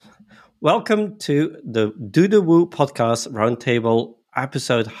Welcome to the Do the Woo podcast roundtable,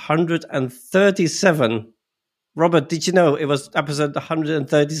 episode 137. Robert, did you know it was episode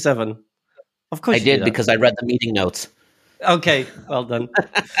 137? Of course I you knew did that. because I read the meeting notes. Okay, well done.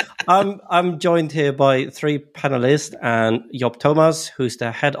 I'm joined here by three panelists and Job Thomas, who's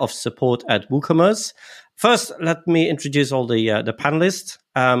the head of support at WooCommerce. First, let me introduce all the panelists.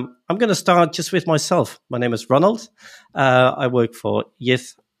 I'm going to start just with myself. My name is Ronald. I work for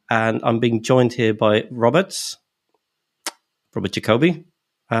Yith, and I'm being joined here by Robert Jacoby.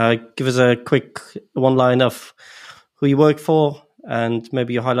 Give us a quick one line of who you work for and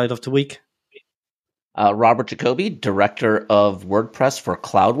maybe your highlight of the week. Robert Jacoby, director of WordPress for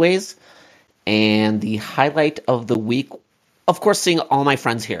Cloudways. And the highlight of the week, of course, seeing all my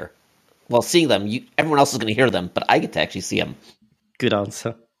friends here. Well, seeing them, everyone else is going to hear them, but I get to actually see them. Good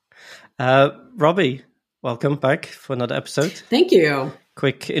answer. Robbie, welcome back for another episode. Thank you.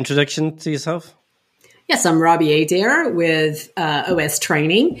 Quick introduction to yourself. Yes, I'm Robbie Adair with OS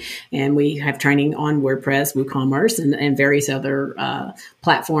Training, and we have training on WordPress, WooCommerce, and various other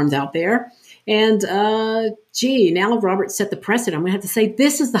platforms out there. And, now Robert set the precedent. I'm going to have to say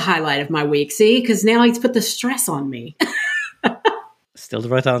this is the highlight of my week, see? Because now he's put the stress on me. Still the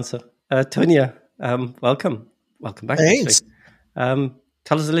right answer. Tonya, welcome. Welcome back. Thanks. Tell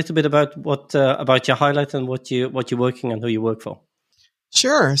us a little bit about about your highlight and what you're working and who you work for.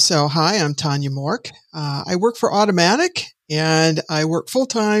 Sure. So, hi, I'm Tanya Mork. I work for Automatic, and I work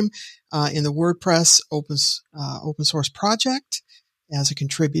full-time in the WordPress open source project as a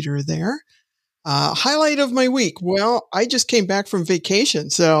contributor there. Highlight of my week. Well, I just came back from vacation,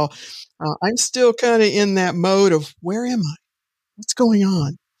 so I'm still kind of in that mode of where am I? What's going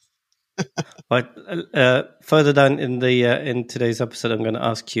on? But further down in the in today's episode, I'm going to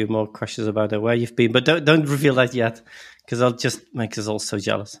ask you more questions about where you've been, but don't reveal that yet, because I'll just make us all so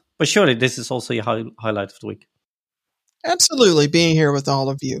jealous. But surely this is also your highlight of the week. Absolutely, being here with all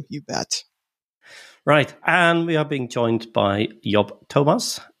of you, you bet. Right, and we are being joined by Job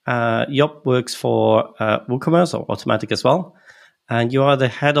Thomas. Job works for WooCommerce or Automatic as well, and you are the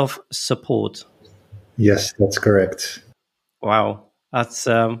head of support. Yes, that's correct. Wow, that's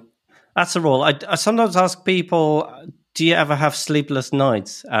a role. I sometimes ask people, do you ever have sleepless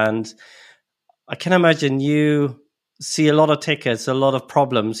nights? And I can imagine you see a lot of tickets, a lot of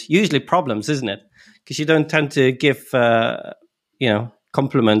problems, usually problems, isn't it? Because you don't tend to give,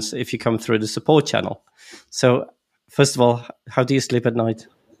 compliments if you come through the support channel. So first of all, how do you sleep at night?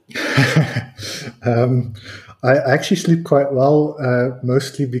 I actually sleep quite well,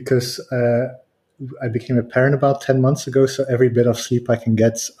 mostly because I became a parent about 10 months ago. So every bit of sleep I can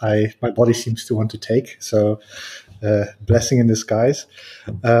get, my body seems to want to take. So blessing in disguise.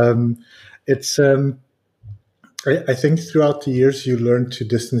 I think throughout the years, you learn to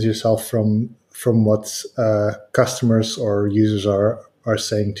distance yourself from what customers or users are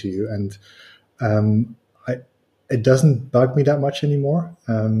saying to you. And it doesn't bug me that much anymore.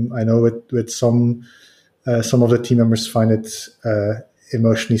 I know with some of the team members find it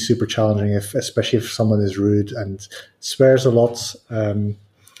emotionally super challenging, especially if someone is rude and swears a lot. I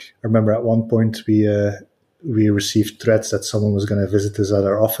remember at one point we received threats that someone was going to visit us at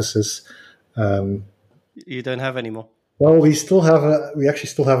our offices. You don't have anymore. Well, we actually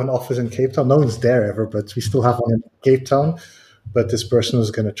still have an office in Cape Town. No one's there ever, but we still have one in Cape Town. But this person was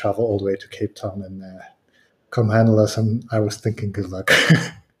going to travel all the way to Cape Town and come handle us. And I was thinking, good luck.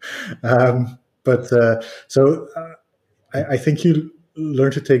 I think you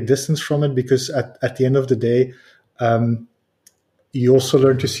learn to take distance from it, because at the end of the day, you also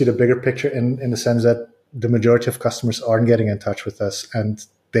learn to see the bigger picture in the sense that the majority of customers aren't getting in touch with us, and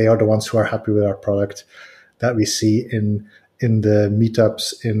they are the ones who are happy with our product, that we see in the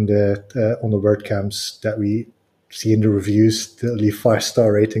meetups, on the WordCamps, that we see in the reviews, that leave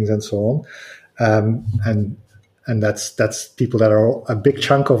 5-star ratings and so on. And that's people that are a big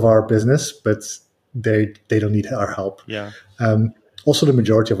chunk of our business, but they don't need our help. Yeah. Also, the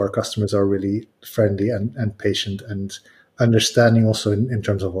majority of our customers are really friendly and patient and understanding also in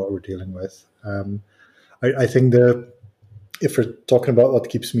terms of what we're dealing with. I think if we're talking about what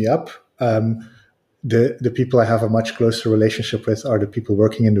keeps me up, the people I have a much closer relationship with are the people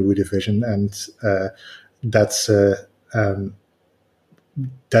working in the Woo division, and that's a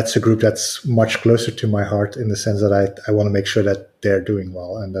group that's much closer to my heart, in the sense that I want to make sure that they're doing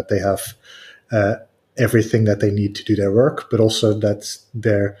well and that they have everything that they need to do their work, but also that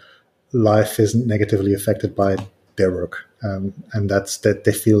their life isn't negatively affected by their work, and that's that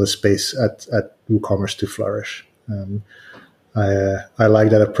they feel a space at WooCommerce to flourish. I like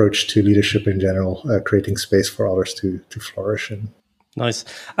that approach to leadership in general, creating space for others to flourish in. Nice.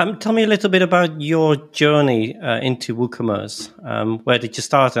 Tell me a little bit about your journey into WooCommerce. Where did you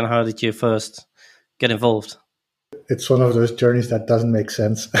start and how did you first get involved? It's one of those journeys that doesn't make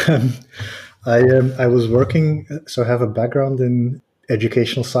sense. I was working, so I have a background in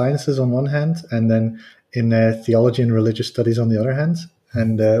educational sciences on one hand, and then in theology and religious studies on the other hand.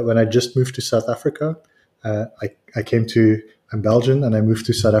 And when I just moved to South Africa, I'm Belgian, and I moved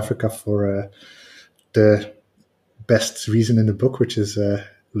to South Africa for the best reason in the book, which is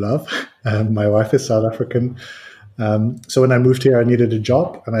love. My wife is South African. So when I moved here, I needed a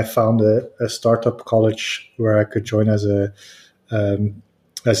job, and I found a startup college where I could join as a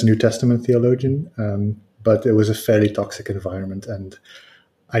New Testament theologian. But it was a fairly toxic environment, and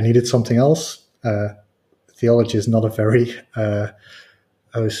I needed something else. Theology is not a very, I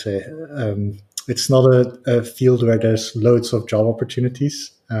would say, it's not a field where there's loads of job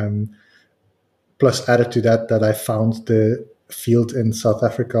opportunities. Plus, added to that I found the field in South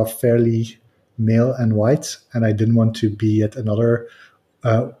Africa fairly male and white, and I didn't want to be at another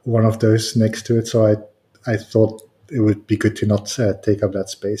one of those next to it. So I thought it would be good to not take up that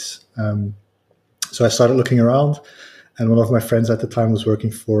space. So I started looking around, and one of my friends at the time was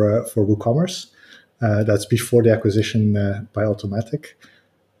working for WooCommerce. That's before the acquisition by Automatic.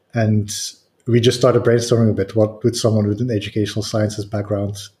 And we just started brainstorming a bit. What would someone with an educational sciences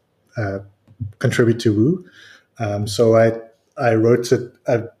background contribute to Woo? So I wrote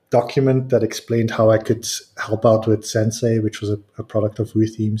a document that explained how I could help out with Sensei, which was a product of Woo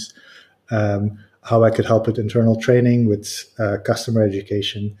Themes, how I could help with internal training, with customer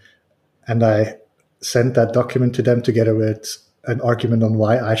education. And I sent that document to them together with an argument on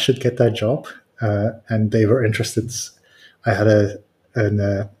why I should get that job. And they were interested. I had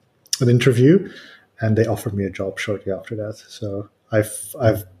an interview, and they offered me a job shortly after that. So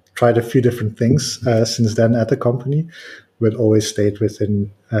I've tried a few different things since then at the company, but always stayed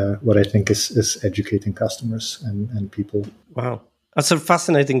within what I think is educating customers and people. Wow. That's a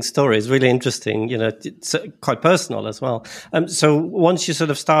fascinating story. It's really interesting. It's quite personal as well. So once you sort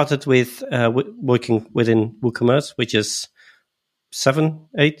of started with working within WooCommerce, which is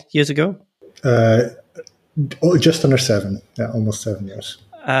 7-8 years ago? Just under 7. Yeah, almost 7 years.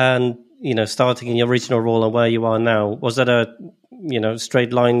 And, starting in your original role and where you are now, was that a,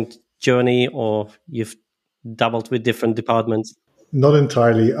 straight line journey, or you've dabbled with different departments? Not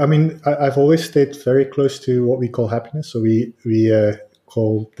entirely. I mean, I've always stayed very close to what we call happiness. So we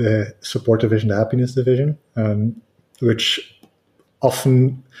call the support division the happiness division, which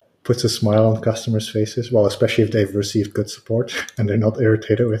often puts a smile on customers' faces. Well, especially if they've received good support and they're not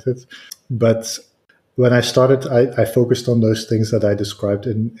irritated with it. But when I started, I focused on those things that I described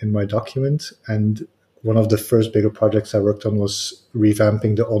in my document. And one of the first bigger projects I worked on was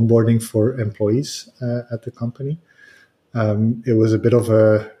revamping the onboarding for employees at the company. It was a bit of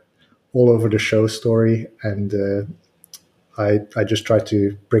a all over the show story, and I just tried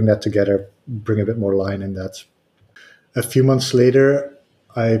to bring that together, bring a bit more line in that. A few months later,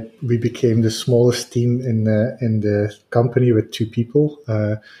 we became the smallest team in the company with 2 people,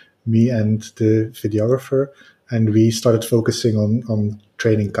 me and the videographer, and we started focusing on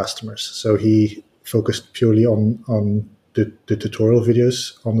training customers. So he focused purely on the tutorial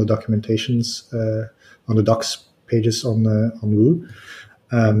videos, on the documentations, on the docs pages on Woo,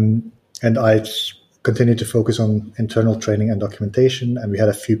 and I continued to focus on internal training and documentation, and we had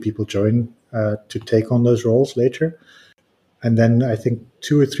a few people join to take on those roles later. And then I think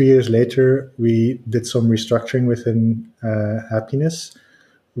 2 or 3 years later, we did some restructuring within Happiness,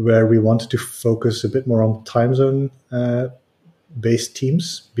 where we wanted to focus a bit more on time zone based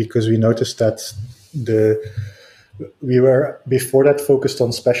teams, because we noticed that we were before that focused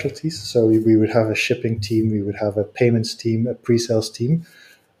on specialties. So we would have a shipping team, we would have a payments team, a pre-sales team.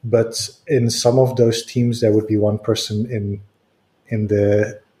 But in some of those teams, there would be one person in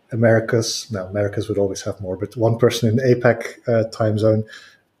the Americas. Now, Americas would always have more, but one person in the APAC time zone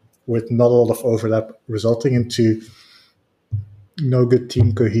with not a lot of overlap, resulting into no good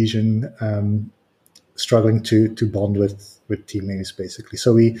team cohesion, struggling to bond with teammates, basically.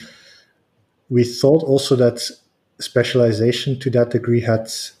 So we thought also that specialization to that degree had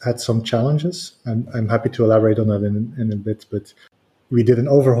some challenges. I'm happy to elaborate on that in a bit, but we did an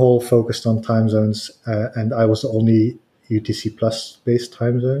overhaul focused on time zones, and I was the only UTC Plus based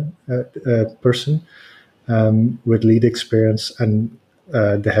time zone person with lead experience, and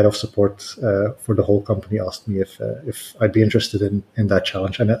the head of support for the whole company asked me if I'd be interested in that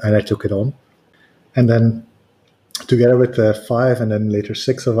challenge, and I took it on. And then together with 5 and then later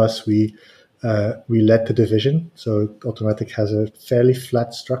 6 of us, we led the division. So Automatic has a fairly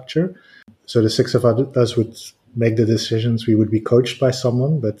flat structure. So the 6 of us would make the decisions. We would be coached by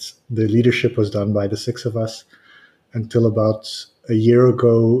someone, but the leadership was done by the six of us until about a year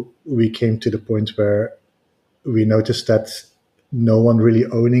ago. We came to the point where we noticed that no one really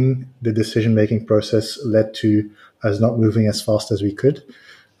owning the decision-making process led to us not moving as fast as we could.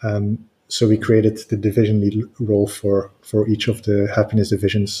 So we created the division lead role for each of the happiness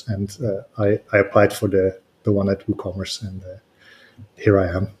divisions, and I applied for the one at WooCommerce, and here I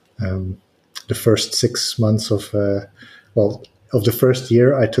am. The first 6 months of the first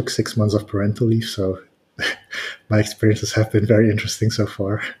year, I took 6 months of parental leave, so my experiences have been very interesting so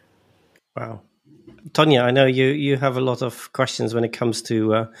far. Wow. Tonya, I know you have a lot of questions when it comes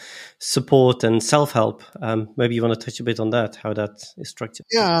to support and self-help. Maybe you want to touch a bit on that, how that is structured.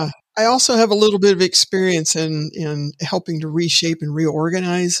 Yeah, I also have a little bit of experience in helping to reshape and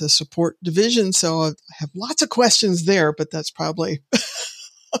reorganize a support division. So I have lots of questions there, but that's probably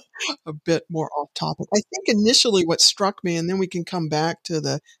a bit more off topic. I think initially what struck me, and then we can come back to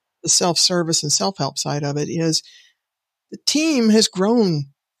the self-service and self-help side of it, is the team has grown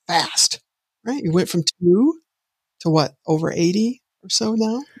fast, right? You went from 2 to what, over 80 or so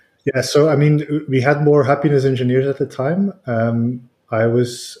now? Yeah, so I mean, we had more happiness engineers at the time. I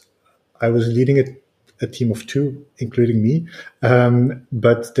was leading a team of 2, including me.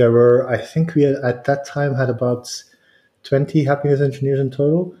 But there were, I think we at that time had about 20 happiness engineers in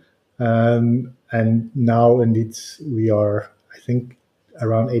total. And now indeed we are, I think,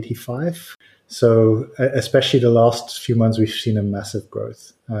 around 85. So especially the last few months, we've seen a massive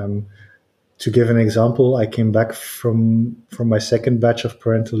growth. To give an example, I came back from my second batch of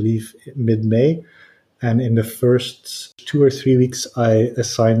parental leave mid-May. And in the first 2 or 3 weeks, I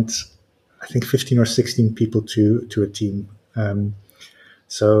assigned, I think, 15 or 16 people to a team.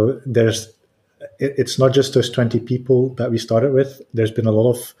 So it's not just those 20 people that we started with. There's been a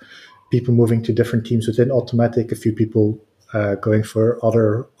lot of people moving to different teams within Automatic, a few people going for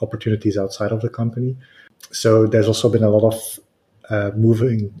other opportunities outside of the company. So there's also been a lot of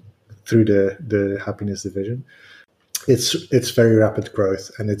moving through the happiness division. It's very rapid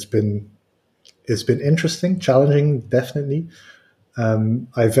growth, and it's been interesting, challenging, definitely.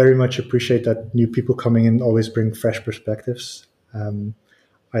 I very much appreciate that new people coming in always bring fresh perspectives.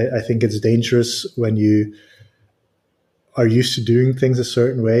 I think it's dangerous when you are used to doing things a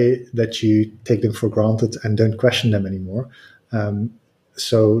certain way that you take them for granted and don't question them anymore.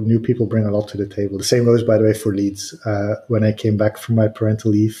 So new people bring a lot to the table. The same goes, by the way, for leads. When I came back from my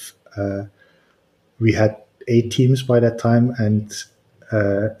parental leave, we had 8 teams by that time, and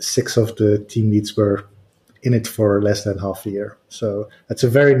 6 of the team leads were in it for less than half a year. So that's a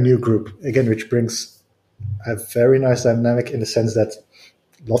very new group, again, which brings a very nice dynamic in the sense that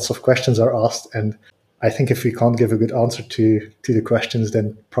lots of questions are asked. And I think if we can't give a good answer to the questions,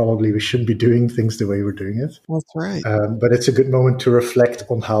 then probably we shouldn't be doing things the way we're doing it. That's right. But it's a good moment to reflect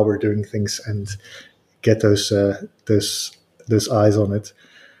on how we're doing things and get those eyes on it.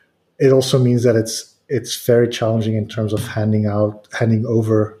 It also means that it's very challenging in terms of handing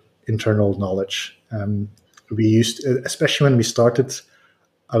over internal knowledge. We used, especially when we started,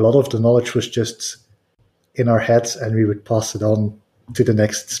 a lot of the knowledge was just in our heads, and we would pass it on to the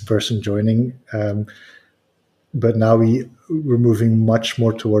next person joining. But now we're moving much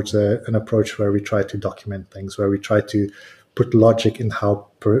more towards an approach where we try to document things, where we try to put logic in how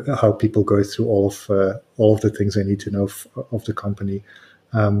people go through all of the things they need to know of the company.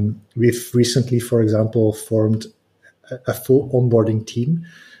 We've recently, for example, formed a full onboarding team.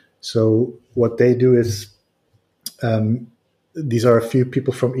 So what they do is, these are a few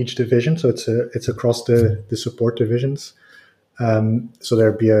people from each division. So it's across the support divisions. So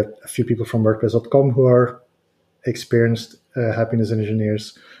there'll be a few people from WordPress.com who are experienced happiness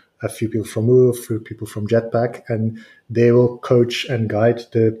engineers, a few people from Woo, a few people from Jetpack, and they will coach and guide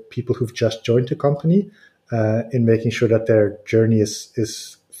the people who've just joined the company in making sure that their journey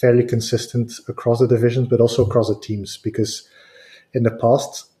is fairly consistent across the divisions, but also across the teams. Because in the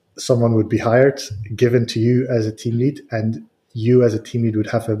past, someone would be hired, given to you as a team lead, and you as a team lead would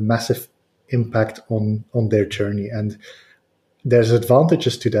have a massive impact on their journey. And there's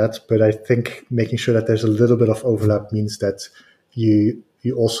advantages to that, but I think making sure that there's a little bit of overlap means that you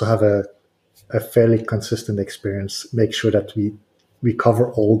also have a fairly consistent experience. Make sure that we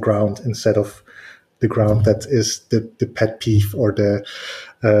cover all ground instead of the ground that is the pet peeve or the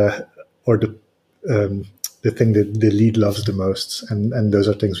thing that the lead loves the most. And those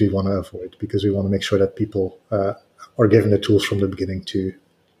are things we want to avoid, because we want to make sure that people are given the tools from the beginning to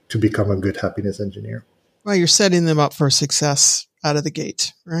become a good happiness engineer. Well, you're setting them up for success out of the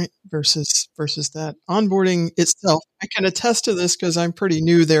gate, right? Versus that onboarding itself. I can attest to this because I'm pretty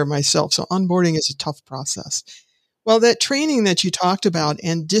new there myself. So onboarding is a tough process. Well, that training that you talked about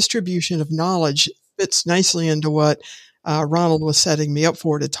and distribution of knowledge fits nicely into what Ronald was setting me up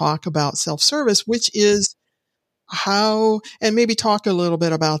for to talk about self-service, which is how, and maybe talk a little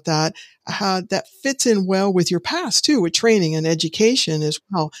bit about that, how that fits in well with your past too, with training and education as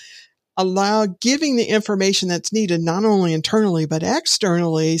well. Allow giving the information that's needed, not only internally, but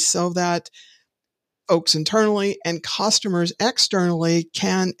externally, so that folks internally and customers externally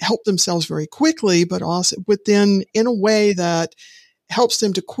can help themselves very quickly, but also within in a way that helps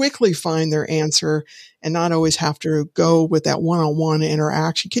them to quickly find their answer and not always have to go with that one-on-one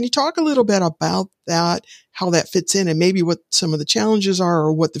interaction. Can you talk a little bit about that, how that fits in, and maybe what some of the challenges are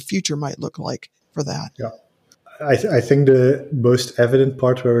or what the future might look like for that? Yeah. I think the most evident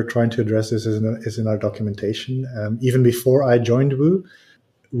part where we're trying to address this is in our documentation. Even before I joined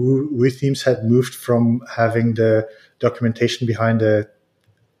Woo Themes had moved from having the documentation behind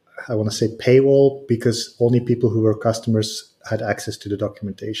I want to say paywall, because only people who were customers had access to the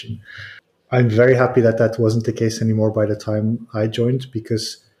documentation. I'm very happy that that wasn't the case anymore by the time I joined,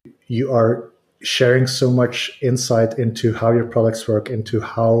 because you are sharing so much insight into how your products work, into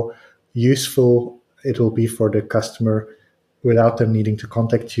how useful it will be for the customer without them needing to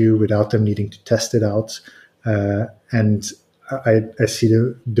contact you, without them needing to test it out. And I see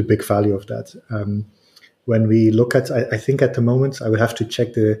the big value of that. When we look at, I think at the moment, I would have to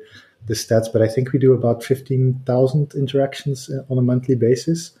check the stats, but I think we do about 15,000 interactions on a monthly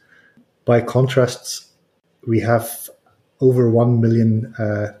basis. By contrast, we have over 1 million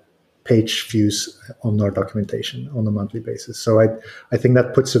page views on our documentation on a monthly basis. So I think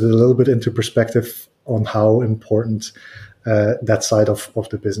that puts it a little bit into perspective on how important that side of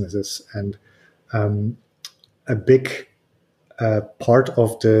the business is. And a big part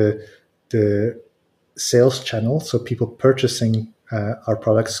of the sales channel, so people purchasing our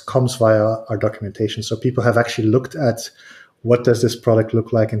products, comes via our documentation. So people have actually looked at what does this product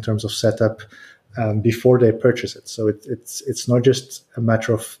look like in terms of setup before they purchase it. So it's not just a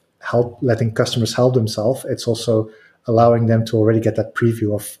matter of letting customers help themselves. It's also allowing them to already get that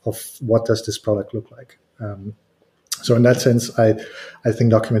preview of what does this product look like. So in that sense, I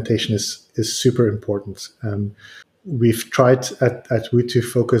think documentation is super important. We've tried at Woo to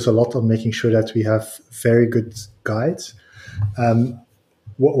focus a lot on making sure that we have very good guides.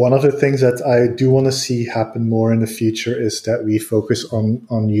 One of the things that I do want to see happen more in the future is that we focus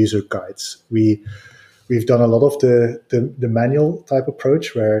on user guides. We've done a lot of the manual type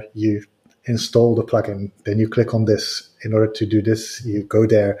approach where you install the plugin, then you click on this. In order to do this, you go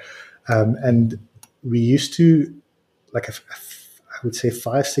there. And we used to, I would say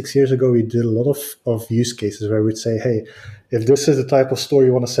 5-6 years ago, we did a lot of use cases where we'd say, hey, if this is the type of store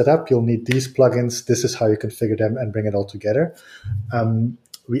you want to set up, you'll need these plugins. This is how you configure them and bring it all together.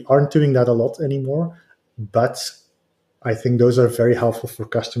 We aren't doing that a lot anymore, but I think those are very helpful for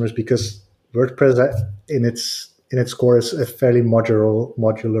customers because WordPress in its core is a fairly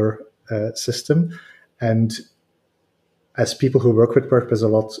modular system. And as people who work with WordPress a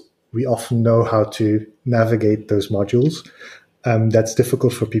lot, we often know how to navigate those modules. That's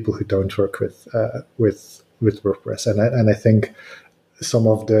difficult for people who don't work with WordPress. And I think some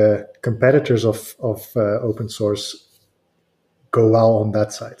of the competitors of open source go well on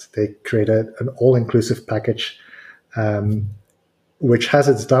that side. They create an all-inclusive package, which has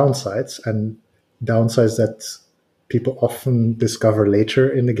its downsides, and downsides that people often discover later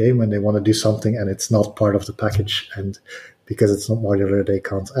in the game when they want to do something and it's not part of the package. And because it's not modular, they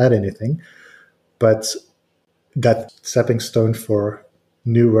can't add anything. But that stepping stone for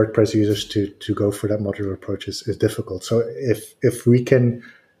new WordPress users to go for that modular approach is difficult. So if we can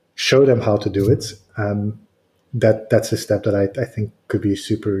show them how to do it, that's a step that I think could be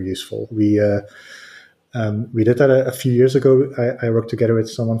super useful. We did that a few years ago. I worked together with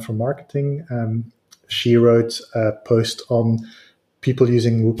someone from marketing. She wrote a post on people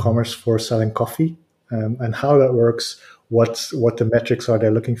using WooCommerce for selling coffee and how that works, what the metrics are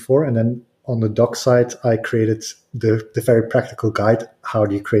they're looking for. And then on the doc side, I created the very practical guide. How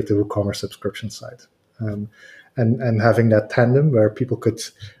do you create the WooCommerce subscription site? And having that tandem where people could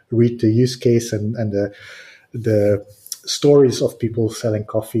read the use case and the stories of people selling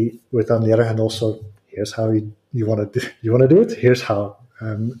coffee, with on the other hand also, here's how you want to do it. Here's how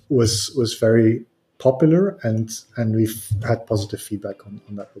was very popular, and we've had positive feedback on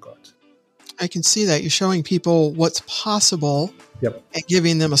that regard. I can see that you're showing people what's possible. Yep. And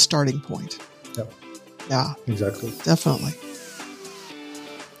giving them a starting point. Yep. Yeah. Exactly. Definitely.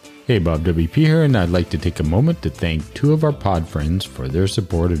 Hey, Bob WP here, and I'd like to take a moment to thank two of our pod friends for their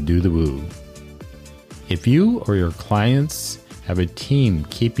support of Do the Woo. If you or your clients have a team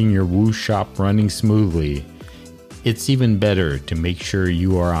keeping your Woo shop running smoothly, it's even better to make sure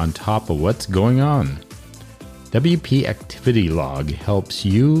you are on top of what's going on. WP Activity Log helps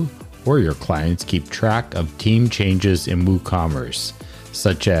you or your clients keep track of team changes in WooCommerce,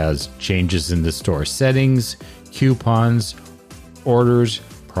 such as changes in the store settings, coupons, orders,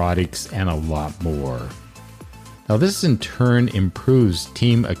 products, and a lot more. Now, this in turn improves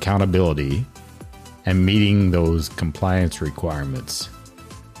team accountability and meeting those compliance requirements.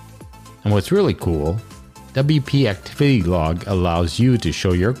 And what's really cool, WP Activity Log allows you to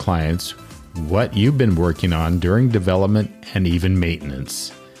show your clients what you've been working on during development and even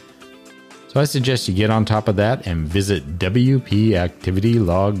maintenance. So I suggest you get on top of that and visit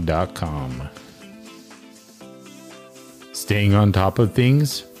WPActivitylog.com. Staying on top of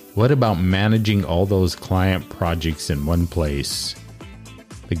things? What about managing all those client projects in one place?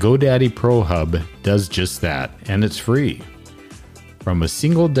 The GoDaddy Pro Hub does just that, and it's free. From a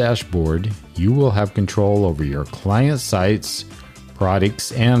single dashboard, you will have control over your client sites,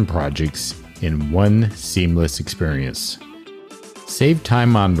 products, and projects in one seamless experience. Save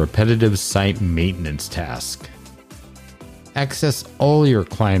time on repetitive site maintenance tasks. Access all your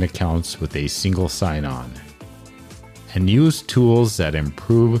client accounts with a single sign-on. And use tools that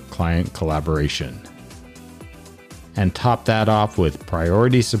improve client collaboration. And top that off with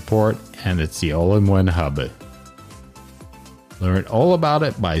priority support, and it's the all-in-one hub. Learn all about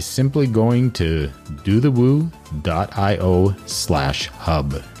it by simply going to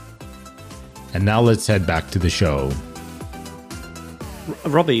dothewoo.io/hub. And now let's head back to the show.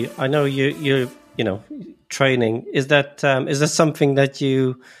 Robbie, I know you training. Is that something that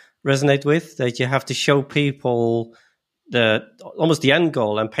you resonate with? That you have to show people almost the end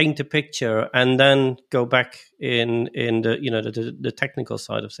goal and paint a picture, and then go back in the technical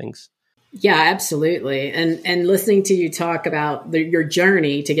side of things. Yeah, absolutely. And listening to you talk about your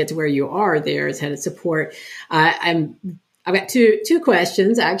journey to get to where you are there as head of support, I've got two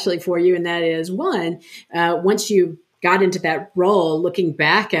questions actually for you, and that is one, once you got into that role, looking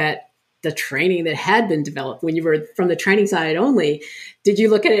back at the training that had been developed when you were from the training side only, did you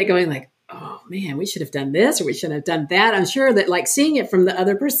look at it going like, oh man, we should have done this or we should have done that? I'm sure that like seeing it from the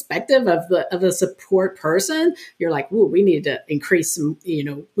other perspective of the support person, you're like, ooh, we need to increase some,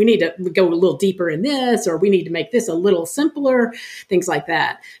 we need to go a little deeper in this, or we need to make this a little simpler, things like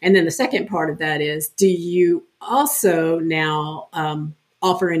that. And then the second part of that is, do you also now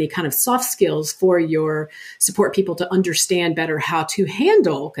offer any kind of soft skills for your support people to understand better how to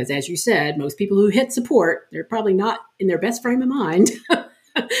handle? Because as you said, most people who hit support, they're probably not in their best frame of mind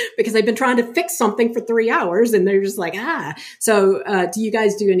because they've been trying to fix something for 3 hours and they're just like, So do you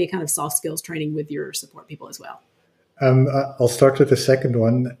guys do any kind of soft skills training with your support people as well? I'll start with the second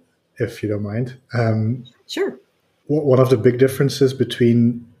one, if you don't mind. Sure. One of the big differences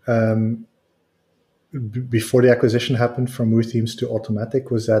between before the acquisition happened from WooThemes to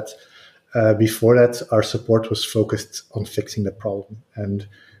Automatic was that before that, our support was focused on fixing the problem. And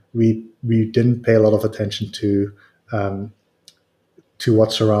we didn't pay a lot of attention to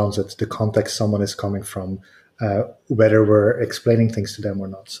what surrounds it, the context someone is coming from, whether we're explaining things to them or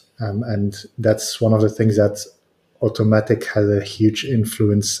not. And that's one of the things that Automatic had a huge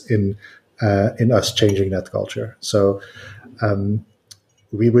influence in us changing that culture. So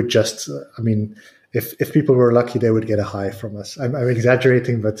we would just, if people were lucky, they would get a high from us. I'm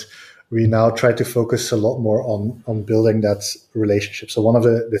exaggerating, but we now try to focus a lot more on building that relationship. So one of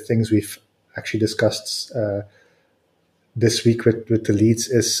the things we've actually discussed this week with the leads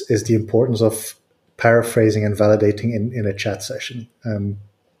is the importance of paraphrasing and validating in a chat session.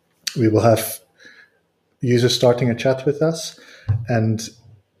 We will have users starting a chat with us, and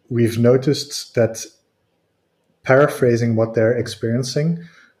we've noticed that paraphrasing what they're experiencing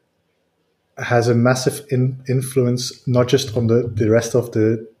has a massive influence, not just on the rest of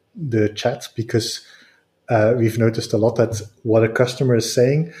the chat, because we've noticed a lot that what a customer is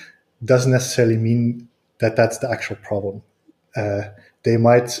saying doesn't necessarily mean that that's the actual problem. They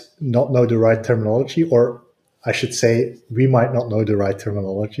might not know the right terminology, or I should say, we might not know the right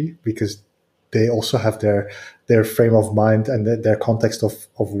terminology, because they also have their frame of mind and their context of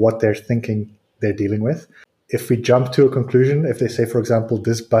what they're thinking they're dealing with. If we jump to a conclusion, if they say, for example,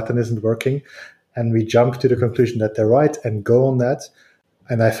 this button isn't working, and we jump to the conclusion that they're right and go on that,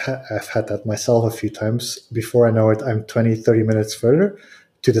 and I've had that myself a few times, before I know it, I'm 20, 30 minutes further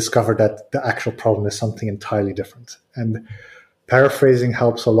to discover that the actual problem is something entirely different. And paraphrasing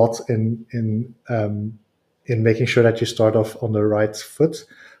helps a lot in making sure that you start off on the right foot,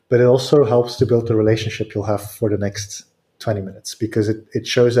 but it also helps to build the relationship you'll have for the next 20 minutes, because it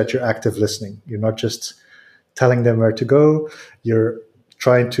shows that you're active listening. You're not just telling them where to go, you're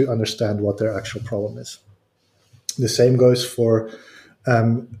trying to understand what their actual problem is. The same goes for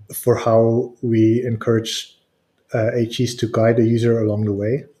how we encourage HEs to guide the user along the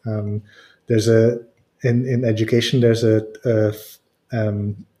way. In education, there's a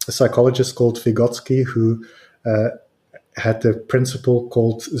psychologist called Vygotsky who had the principle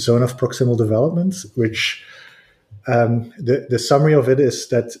called zone of proximal development, which the summary of it is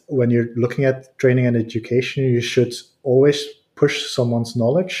that when you're looking at training and education, you should always push someone's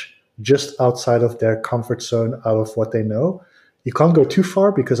knowledge just outside of their comfort zone, out of what they know. You can't go too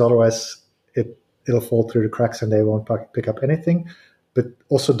far, because otherwise it'll fall through the cracks and they won't pick up anything. But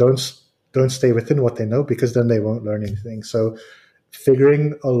also don't stay within what they know, because then they won't learn anything. So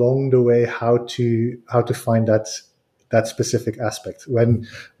figuring along the way how to find that specific aspect. When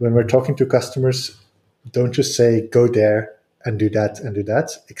we're talking to customers, don't just say go there and do that and do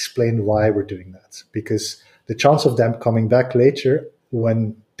that. Explain why we're doing that, because the chance of them coming back later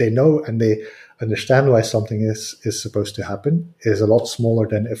when they know and they understand why something is supposed to happen is a lot smaller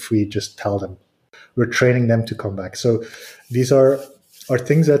than if we just tell them. We're training them to come back. So these are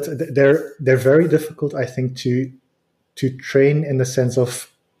things that they're very difficult, I think, to train in the sense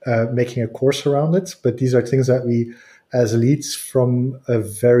of making a course around it. But these are things that we, as leads from a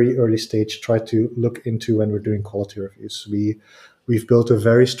very early stage, try to look into when we're doing quality reviews. We've built a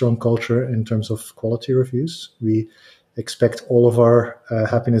very strong culture in terms of quality reviews. We expect all of our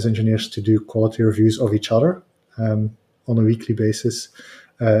happiness engineers to do quality reviews of each other on a weekly basis.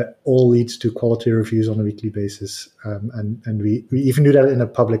 All leads to quality reviews on a weekly basis, and we even do that in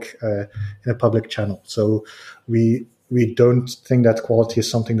a public channel. So we don't think that quality is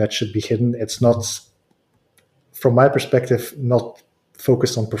something that should be hidden. It's not, from my perspective, not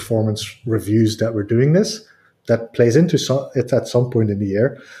focused on performance reviews that we're doing this. That plays into it at some point in the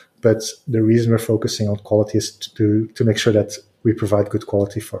year, but the reason we're focusing on quality is to make sure that we provide good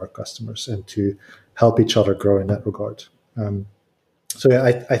quality for our customers and to help each other grow in that regard. So yeah,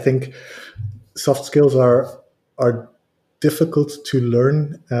 I think soft skills are difficult to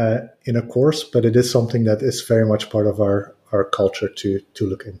learn in a course, but it is something that is very much part of our culture to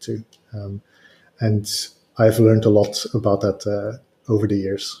look into. And I've learned a lot about that over the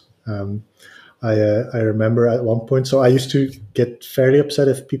years. I remember at one point, so I used to get fairly upset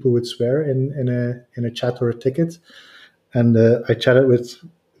if people would swear in a chat or a ticket, and I chatted with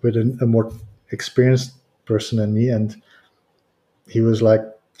a more experienced person than me, and he was like,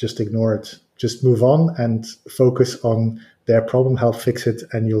 just ignore it, just move on and focus on their problem, help fix it,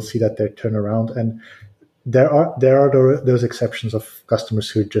 and you'll see that they turn around. And there are those exceptions of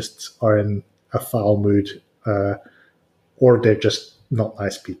customers who just are in a foul mood, or they're just not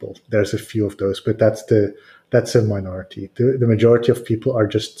nice people. There's a few of those, but that's a minority. The majority of people are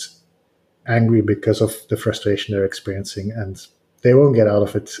just angry because of the frustration they're experiencing, and they won't get out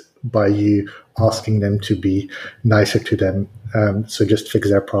of it by you asking them to be nicer to them. So just fix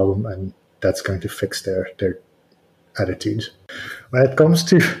their problem, and that's going to fix their attitude. When it comes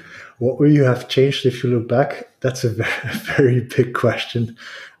to what will you have changed if you look back, that's a very big question.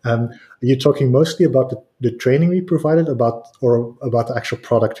 Are you talking mostly about the training we provided, or about the actual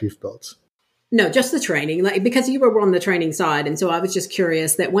product we've built? No, just the training, because you were on the training side. And so I was just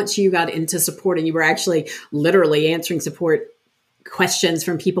curious that once you got into support and you were actually literally answering support questions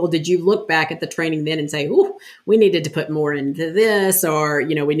from people, did you look back at the training then and say, "Ooh, we needed to put more into this," or,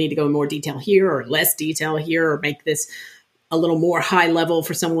 we need to go in more detail here or less detail here, or make this a little more high level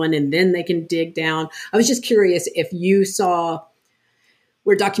for someone and then they can dig down? I was just curious if you saw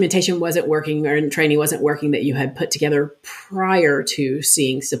where documentation wasn't working or training wasn't working that you had put together prior to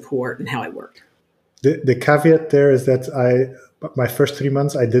seeing support and how it worked. The caveat there is that my first 3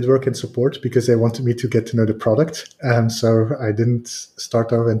 months I did work in support because they wanted me to get to know the product. So I didn't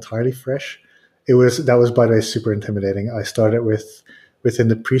start out entirely fresh. That was, by the way, super intimidating. I started within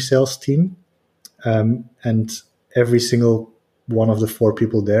the pre-sales team, and every single one of the 4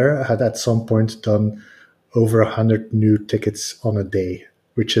 people there had at some point done over 100 new tickets on a day,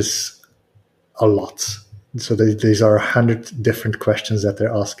 which is a lot. So these are 100 different questions that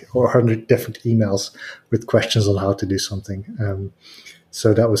they're asking, or 100 different emails with questions on how to do something.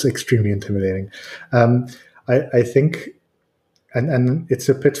 So that was extremely intimidating. I think, and it's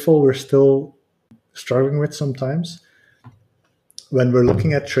a pitfall we're still struggling with sometimes. When we're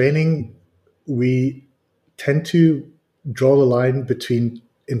looking at training, we tend to draw the line between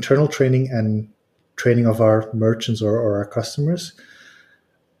internal training and training of our merchants or our customers.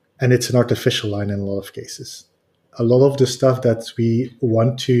 And it's an artificial line in a lot of cases. a lot of the stuff that we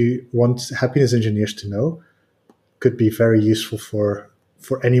want happiness engineers to know could be very useful for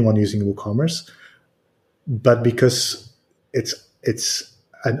anyone using WooCommerce. But because it's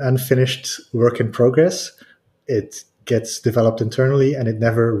an unfinished work in progress, it gets developed internally and it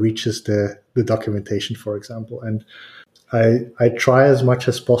never reaches the documentation, for example. And I try as much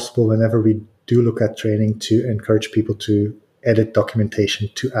as possible whenever we do look at training to encourage people to edit documentation,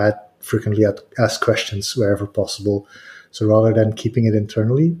 to frequently ask questions wherever possible. So rather than keeping it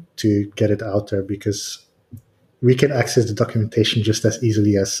internally, to get it out there, because we can access the documentation just as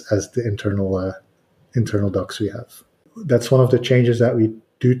easily as the internal docs we have. That's one of the changes that we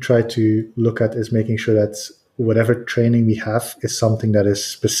do try to look at, is making sure that whatever training we have is something that is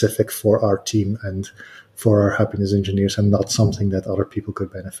specific for our team and for our happiness engineers, and not something that other people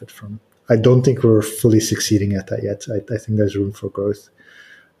could benefit from. I don't think we're fully succeeding at that yet. I think there's room for growth.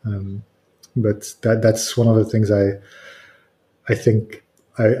 But that's one of the things I think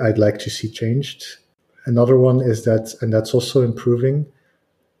I'd like to see changed. Another one is that, and that's also improving,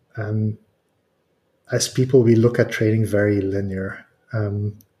 as people, we look at training very linear.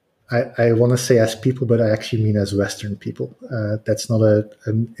 I want to say as people, but I actually mean as Western people. That's not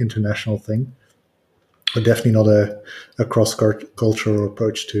an international thing, but definitely not a cross-cultural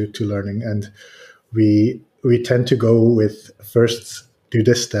approach to learning. And we tend to go with first do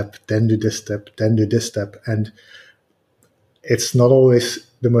this step, then do this step, then do this step. And it's not always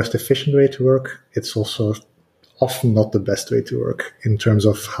the most efficient way to work. It's also often not the best way to work in terms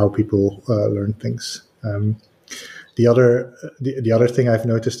of how people learn things. The other thing I've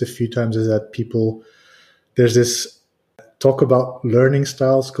noticed a few times is that there's this talk about learning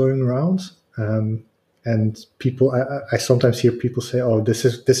styles going around, and people, I sometimes hear people say, "Oh, this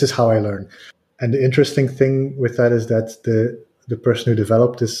is how I learn." And the interesting thing with that is that the person who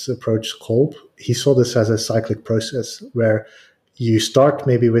developed this approach, Kolb, he saw this as a cyclic process where you start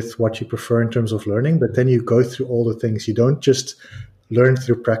maybe with what you prefer in terms of learning, but then you go through all the things. You don't just learn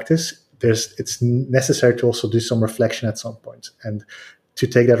through practice. It's necessary to also do some reflection at some point, and to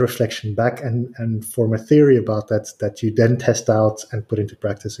take that reflection back and form a theory about that you then test out and put into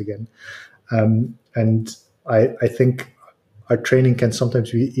practice again. And I think our training can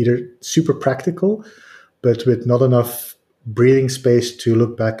sometimes be either super practical, but with not enough breathing space to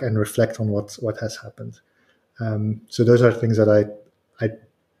look back and reflect on what has happened. So those are things that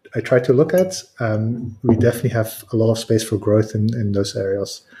I try to look at. We definitely have a lot of space for growth in those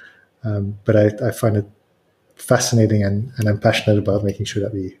areas. But I find it fascinating, and I'm passionate about making sure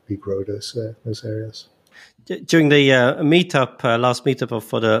that we grow those areas. During the meetup, last meetup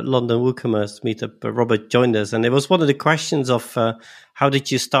for the London WooCommerce meetup, Robert joined us, and it was one of the questions of how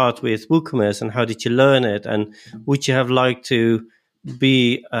did you start with WooCommerce and how did you learn it, and would you have liked to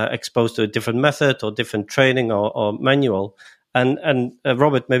be exposed to a different method or different training or manual? And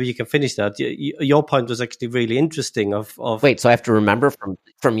Robert, maybe you can finish that. Your point was actually really interesting. Wait, so I have to remember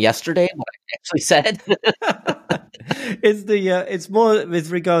from yesterday what I actually said? It's more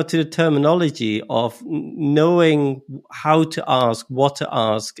with regard to the terminology of knowing how to ask, what to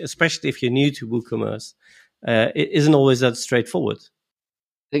ask, especially if you're new to WooCommerce. It isn't always that straightforward.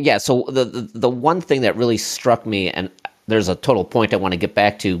 Yeah, so the one thing that really struck me, and there's a total point I want to get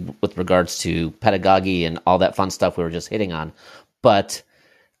back to with regards to pedagogy and all that fun stuff we were just hitting on. But,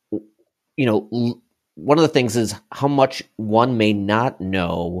 one of the things is how much one may not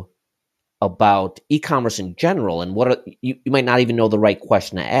know about e-commerce in general, and you might not even know the right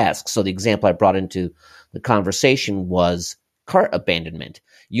question to ask. So the example I brought into the conversation was cart abandonment.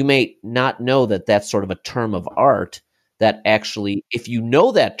 You may not know that that's sort of a term of art that actually, if you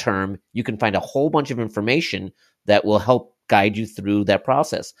know that term, you can find a whole bunch of information that will help guide you through that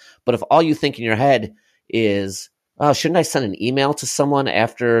process. But if all you think in your head is, oh, shouldn't I send an email to someone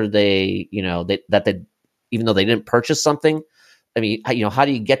after they even though they didn't purchase something? I mean, how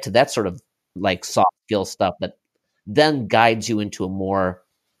do you get to that sort of like soft skill stuff that then guides you into a more,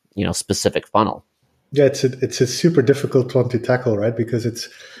 specific funnel? Yeah, it's a super difficult one to tackle, right? Because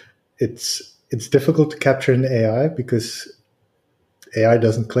it's difficult to capture in AI, because AI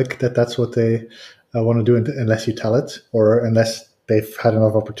doesn't click that's what they want to do unless you tell it, or unless they've had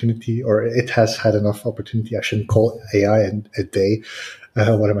enough opportunity, or it has had enough opportunity. I shouldn't call AI a day.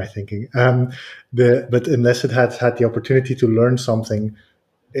 What am I thinking? But unless it has had the opportunity to learn something,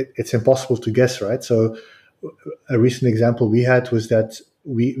 it's impossible to guess, right? So a recent example we had was that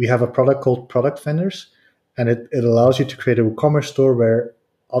we have a product called Product Vendors, and it allows you to create a WooCommerce store where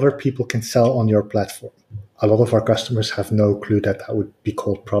other people can sell on your platform. A lot of our customers have no clue that would be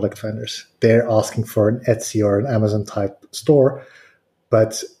called Product Vendors. They're asking for an Etsy or an Amazon type store,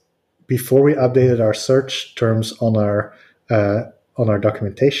 but before we updated our search terms on our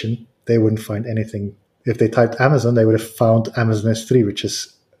documentation, they wouldn't find anything. If they typed Amazon, they would have found Amazon S3, which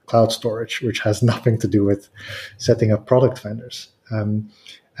is cloud storage, which has nothing to do with setting up product vendors.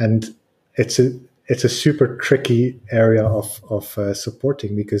 And it's a super tricky area of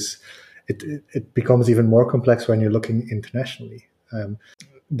supporting, because it becomes even more complex when you're looking internationally.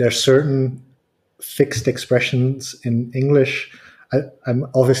 There's certain fixed expressions in English. I'm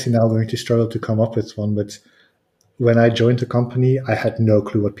obviously now going to struggle to come up with one, but when I joined the company, I had no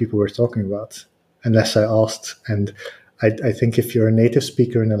clue what people were talking about unless I asked. And I think if you're a native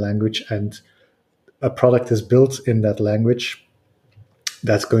speaker in a language and a product is built in that language,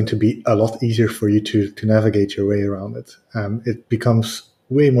 that's going to be a lot easier for you to navigate your way around it. It becomes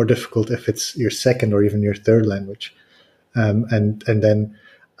way more difficult if it's your second or even your third language. And then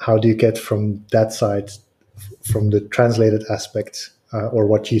how do you get from that side, from the translated aspect, or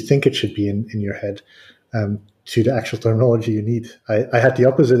what you think it should be in your head, to the actual terminology you need? I had the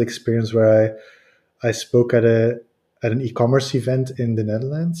opposite experience where I spoke at an e-commerce event in the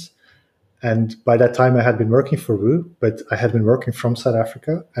Netherlands. And by that time, I had been working for Woo, but I had been working from South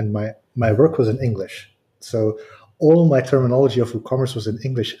Africa, and my work was in English. So all my terminology of WooCommerce was in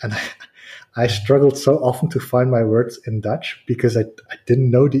English, and I struggled so often to find my words in Dutch because I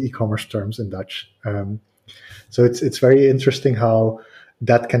didn't know the e-commerce terms in Dutch. So it's very interesting how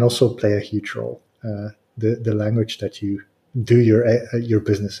that can also play a huge role, the language that you do your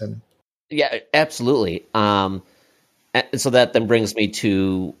business in. Yeah, absolutely. And so that then brings me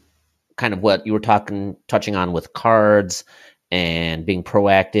to kind of what you were touching on with cards and being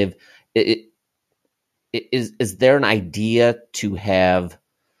proactive. Is there an idea to have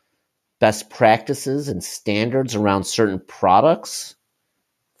best practices and standards around certain products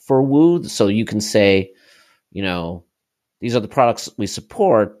for Woo? So you can say, these are the products we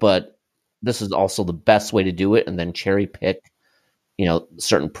support, but this is also the best way to do it, and then cherry pick,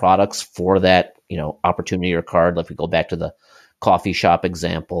 certain products for that, opportunity or card. Like if we go back to the coffee shop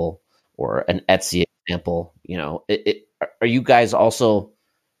example or an Etsy example, are you guys also,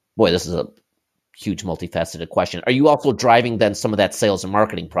 boy, this is a huge multifaceted question. Are you also driving then some of that sales and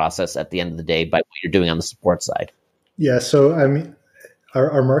marketing process at the end of the day by what you're doing on the support side? Yeah. So, I mean,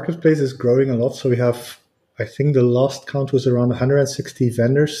 our marketplace is growing a lot. So we have, I think the last count was around 160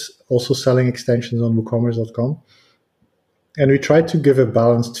 vendors also selling extensions on WooCommerce.com. And we try to give a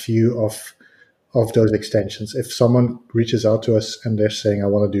balanced view of those extensions. If someone reaches out to us and they're saying, I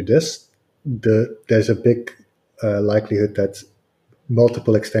want to do this, there's a big likelihood that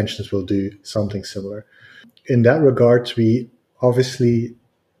multiple extensions will do something similar. In that regard, we obviously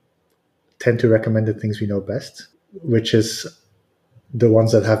tend to recommend the things we know best, which is the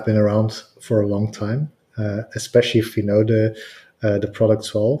ones that have been around for a long time, especially if we know the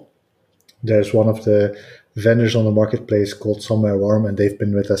products well. There's one of the vendors on the marketplace called Somewhere Warm, and they've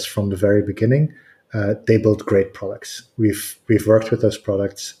been with us from the very beginning. They build great products. We've worked with those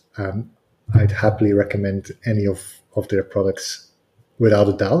products. I'd happily recommend any of their products without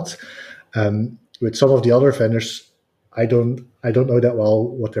a doubt. With some of the other vendors, I don't know that well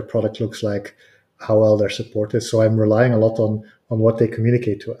what their product looks like, how well they're supported. So I'm relying a lot on what they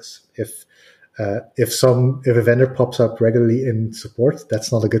communicate to us. If a vendor pops up regularly in support,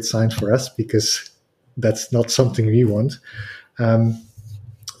 that's not a good sign for us, because that's not something we want.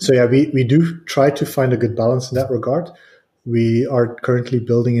 So yeah, we do try to find a good balance in that regard. We are currently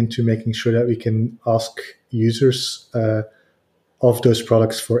building into making sure that we can ask users of those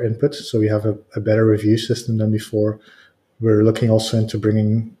products for input. So we have a better review system than before. We're looking also into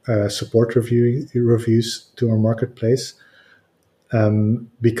bringing support reviews to our marketplace,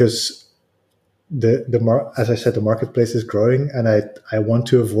 because as I said, the marketplace is growing, and I want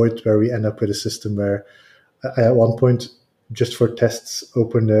to avoid where we end up with a system where I, at one point, just for tests,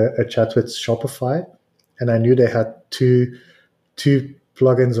 opened a chat with Shopify, and I knew they had two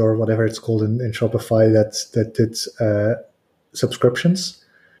plugins or whatever it's called in Shopify that did subscriptions.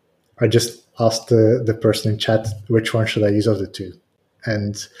 I just asked the person in chat, which one should I use of the two?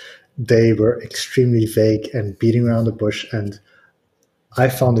 And they were extremely vague and beating around the bush, and I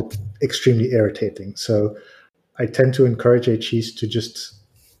found it extremely irritating. So I tend to encourage HEs to just,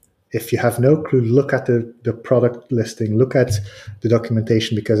 if you have no clue, look at the product listing, look at the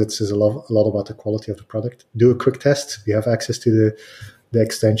documentation, because it says a lot about the quality of the product. Do a quick test. You have access to the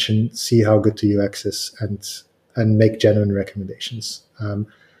extension, see how good the UX is, and make genuine recommendations.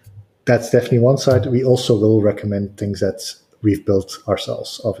 That's definitely one side. We also will recommend things that we've built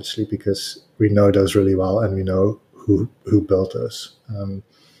ourselves, obviously, because we know those really well and we know who built those.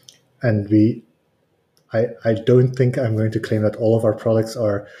 And I don't think I'm going to claim that all of our products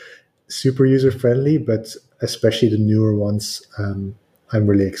are super user friendly, but especially the newer ones, I'm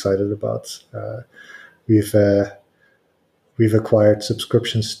really excited about. We've we've acquired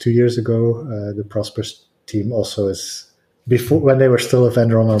subscriptions 2 years ago. The Prosperous team also is, before, when they were still a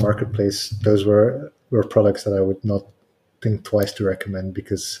vendor on our marketplace, those were products that I would not think twice to recommend,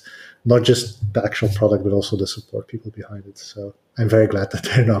 because not just the actual product, but also the support people behind it. So I'm very glad that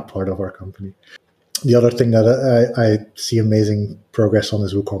they're now part of our company. The other thing that I see amazing progress on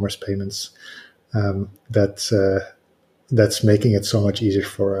is WooCommerce payments. That's making it so much easier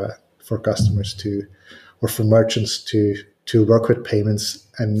for customers to, or for merchants to work with payments,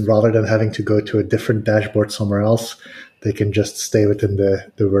 and rather than having to go to a different dashboard somewhere else, they can just stay within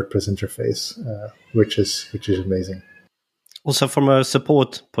the WordPress interface, which is amazing. Also, from a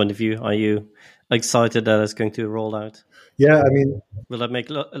support point of view, are you excited that it's going to roll out? Yeah, I mean, will that make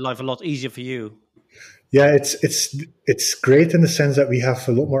life a lot easier for you? Yeah, it's great in the sense that we have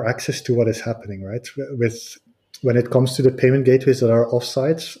a lot more access to what is happening, right? With when it comes to the payment gateways that are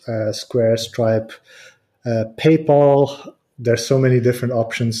offsite, Square, Stripe, PayPal, there's so many different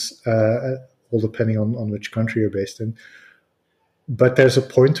options, all depending on which country you're based in. But there's a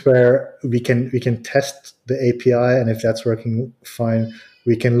point where we can test the API, and if that's working fine,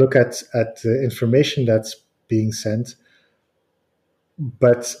 we can look at the information that's being sent.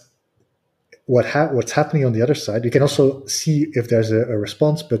 But what's happening on the other side, you can also see if there's a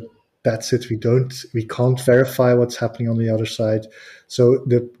response, but that's it. We can't verify what's happening on the other side. So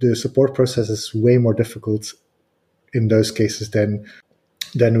the support process is way more difficult in those cases than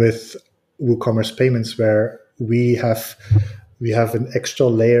with WooCommerce payments, where we have an extra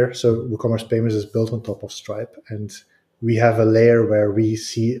layer. So WooCommerce payments is built on top of Stripe, and we have a layer where we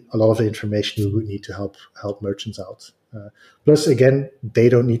see a lot of the information we would need to help merchants out. Plus, again, they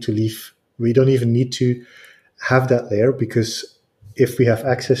don't need to leave. We don't even need to have that layer, because if we have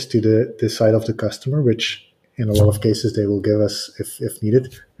access to the side of the customer, which in a lot of cases they will give us if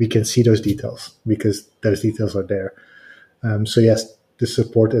needed, we can see those details because those details are there. So yes, the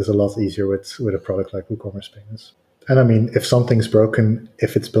support is a lot easier with a product like WooCommerce payments. And I mean, if something's broken,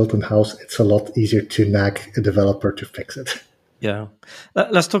 if it's built in-house, it's a lot easier to nag a developer to fix it. Yeah.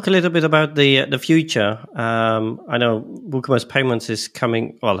 Let's talk a little bit about the future. I know WooCommerce Payments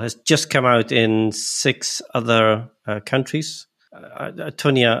has just come out in 6 other countries.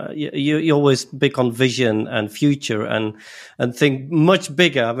 Tonya, you're always big on vision and future and think much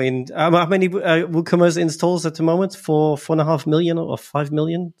bigger. I mean, how many WooCommerce installs at the moment? 4.5 million or 5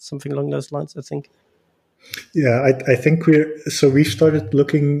 million, something along those lines, I think. Yeah, I think we've started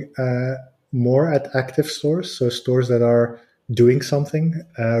looking more at active stores, so stores that are doing something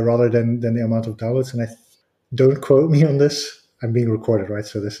rather than the amount of downloads. And don't quote me on this. I'm being recorded, right?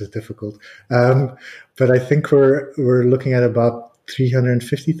 So this is difficult. But I think we're looking at about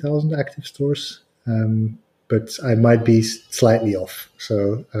 350,000 active stores. But I might be slightly off.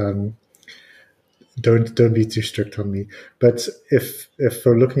 So don't be too strict on me. But if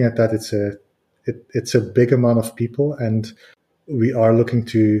we're looking at that, it's a big amount of people, and we are looking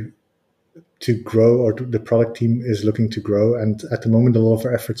to grow, or the product team is looking to grow. And at the moment, a lot of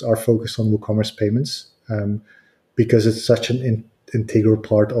our efforts are focused on WooCommerce payments, because it's such an integral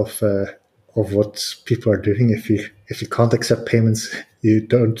part of what people are doing. If you can't accept payments, you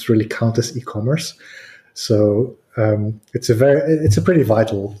don't really count as e-commerce. So it's a pretty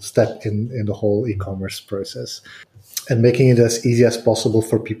vital step in the whole e-commerce process, and making it as easy as possible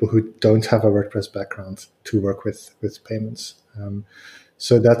for people who don't have a WordPress background to work with payments.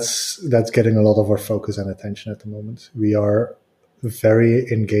 So that's getting a lot of our focus and attention at the moment. We are very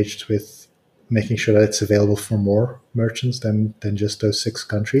engaged with making sure that it's available for more merchants than just those 6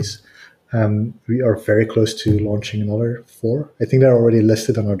 countries. We are very close to launching another 4. I think they're already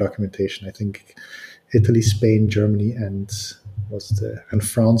listed on our documentation. I think Italy, Spain, Germany, and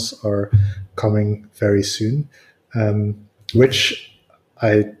France are coming very soon. Which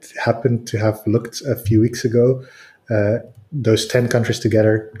I happened to have looked a few weeks ago. Those 10 countries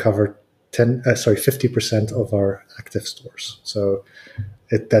together cover 50% of our active stores. So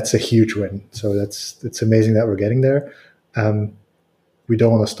that's a huge win. So it's amazing that we're getting there. We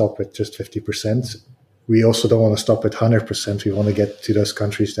don't want to stop with just 50%. We also don't want to stop at 100%. We want to get to those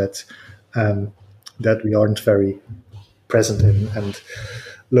countries that we aren't very present in, and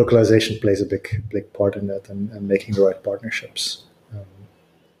localization plays a big part in that, and making the right partnerships.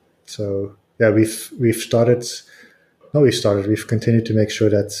 So yeah, we've continued to make sure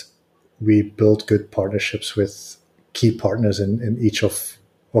that we build good partnerships with key partners in each of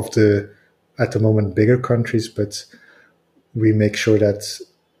the, at the moment, bigger countries, but we make sure that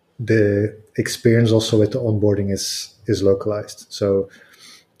the experience also with the onboarding is localized. So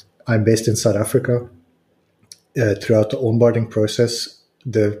I'm based in South Africa. Throughout the onboarding process,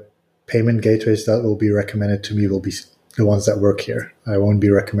 the payment gateways that will be recommended to me will be the ones that work here. I won't be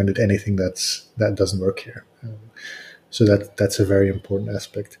recommended anything that doesn't work here. So that's a very important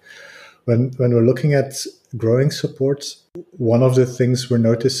aspect. When we're looking at growing support, one of the things we're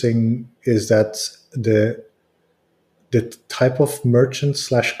noticing is that the type of merchant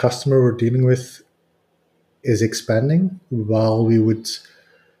 / customer we're dealing with is expanding, while we would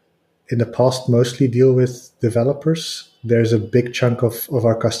in the past mostly deal with developers. There's a big chunk of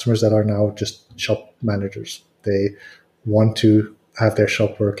our customers that are now just shop managers. They want to have their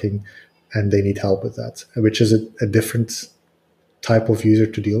shop working and they need help with that, which is a different type of user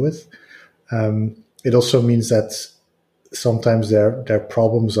to deal with. It also means that sometimes their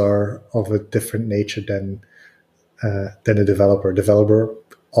problems are of a different nature than a developer. Developer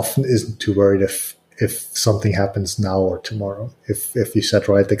often isn't too worried if something happens now or tomorrow. If you set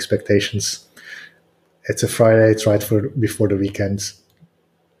right expectations, it's a Friday, it's right before the weekend.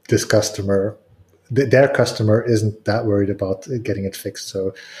 This customer, their customer isn't that worried about getting it fixed,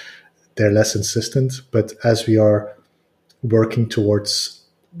 so they're less insistent. But as we are working towards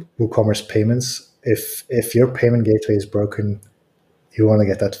WooCommerce payments, if your payment gateway is broken, you want to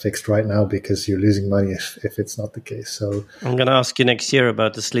get that fixed right now because you're losing money if it's not the case. So I'm going to ask you next year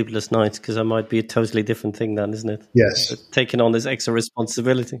about the sleepless nights, because that might be a totally different thing then, isn't it? yes, Taking on this extra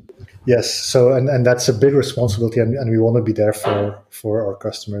responsibility. yes. So and that's a big responsibility, and we want to be there for our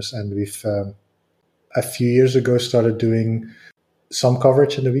customers. And we've a few years ago started doing some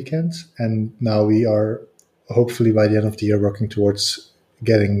coverage in the weekends, and now we are hopefully by the end of the year working towards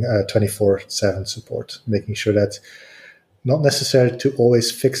getting 24/7 support, making sure that not necessarily to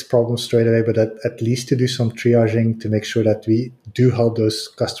always fix problems straight away, but at least to do some triaging to make sure that we do help those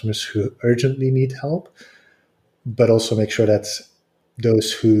customers who urgently need help, but also make sure that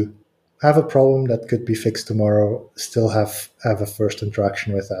those who have a problem that could be fixed tomorrow still have a first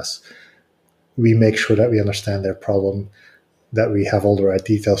interaction with us. We make sure that we understand their problem, that we have all the right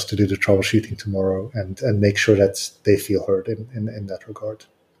details to do the troubleshooting tomorrow, and make sure that they feel heard in that regard.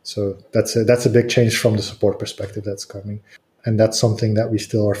 So that's a big change from the support perspective that's coming. And that's something that we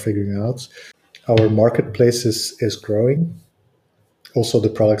still are figuring out. Our marketplace is growing. Also the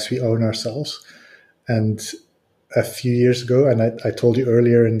products we own ourselves. And a few years ago, and I told you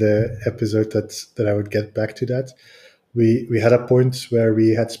earlier in the episode that I would get back to that, we had a point where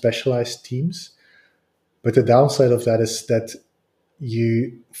we had specialized teams. But the downside of that is that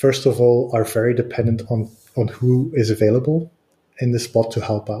you, first of all, are very dependent on who is available in the spot to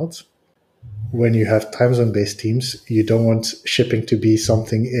help out. When you have time zone based teams, you don't want shipping to be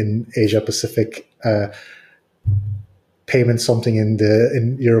something in Asia Pacific, payment something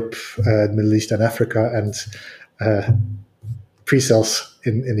in Europe, Middle East and Africa, and pre-sales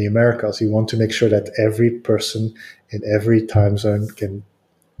in the Americas. You want to make sure that every person in every time zone can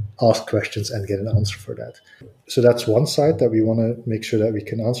ask questions and get an answer for that. So that's one side, that we want to make sure that we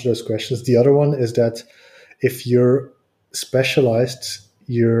can answer those questions. The other one is that if you're specialized,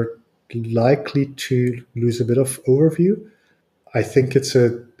 you're likely to lose a bit of overview. I think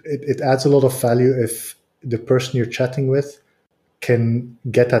it adds a lot of value if the person you're chatting with can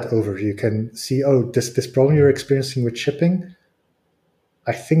get that overview, can see, oh, this problem you're experiencing with shipping,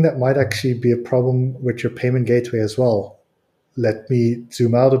 I think that might actually be a problem with your payment gateway as well. Let me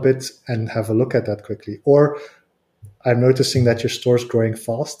zoom out a bit and have a look at that quickly. Or I'm noticing that your store's growing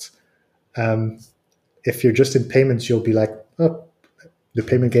fast. If you're just in payments, you'll be like, oh, the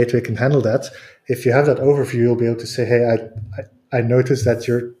payment gateway can handle that. If you have that overview, you'll be able to say, hey, I noticed that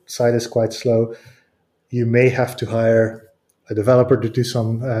your site is quite slow. You may have to hire a developer to do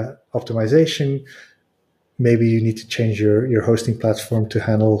some optimization. Maybe you need to change your hosting platform to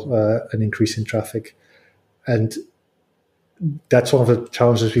handle an increase in traffic. And that's one of the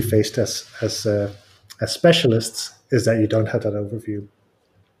challenges we faced as specialists, is that you don't have that overview.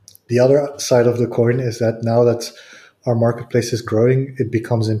 The other side of the coin is that now that our marketplace is growing, it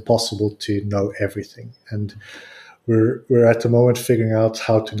becomes impossible to know everything. And we're at the moment figuring out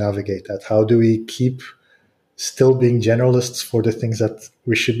how to navigate that. How do we keep still being generalists for the things that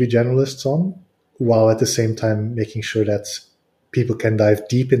we should be generalists on, while at the same time making sure that people can dive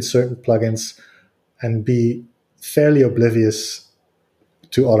deep in certain plugins and be fairly oblivious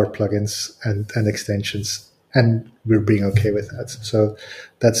to other plugins and extensions, and we're being okay with that. So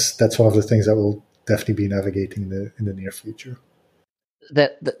that's one of the things that we'll definitely be navigating in the near future.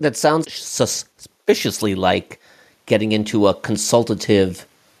 That sounds suspiciously like getting into a consultative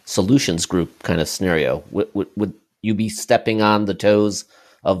solutions group kind of scenario. Would you be stepping on the toes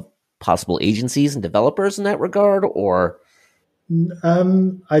of possible agencies and developers in that regard, or?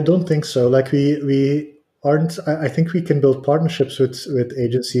 I don't think so. Like we aren't. I think we can build partnerships with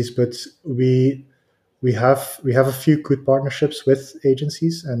agencies, but we have a few good partnerships with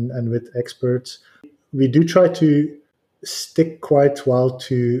agencies and with experts. We do try to stick quite well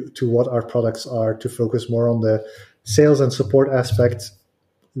to what our products are, to focus more on the sales and support aspect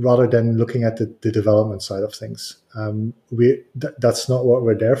rather than looking at the development side of things. That's not what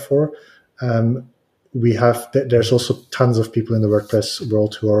we're there for. Um, there's also tons of people in the WordPress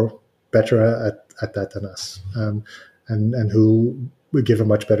world who are better at that than us, and who will give a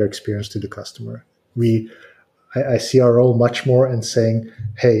much better experience to the customer. I see our role much more in saying,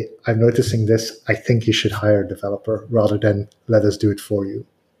 hey, I'm noticing this, I think you should hire a developer, rather than let us do it for you.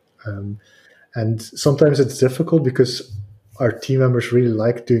 And sometimes it's difficult because our team members really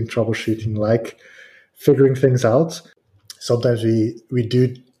like doing troubleshooting, like figuring things out. Sometimes we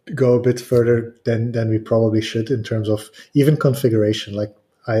do go a bit further than we probably should in terms of even configuration. Like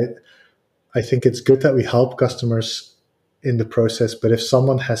I think it's good that we help customers in the process, but if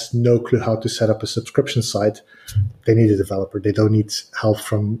someone has no clue how to set up a subscription site, they need a developer. They don't need help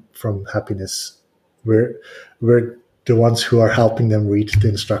from Happiness. We're the ones who are helping them read the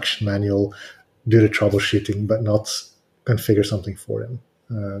instruction manual, do the troubleshooting, but not configure something for them.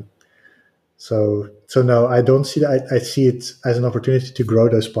 So no, I don't see that. I see it as an opportunity to grow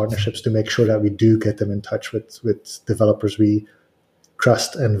those partnerships, to make sure that we do get them in touch with developers we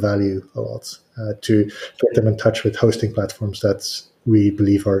trust and value a lot, to get them in touch with hosting platforms that we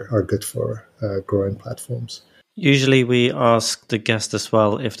believe are good for growing platforms. Usually we ask the guest as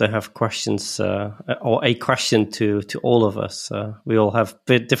well if they have questions, or a question to all of us. We all have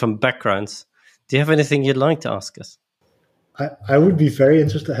different backgrounds. Do you have anything you'd like to ask us? I would be very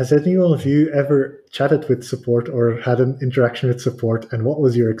interested. Has any one of you ever chatted with support or had an interaction with support, and what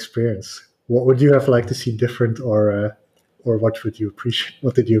was your experience? What would you have liked to see different, or what would you appreciate?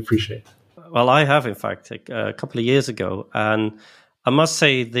 What did you appreciate? Well, I have, in fact, a couple of years ago, and I must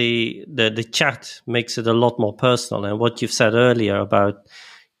say the chat makes it a lot more personal. And what you've said earlier about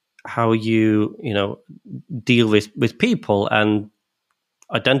how you deal with people and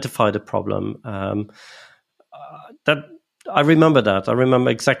identify the problem, that I remember that. I remember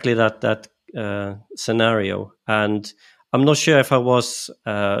exactly that scenario, and I'm not sure if I was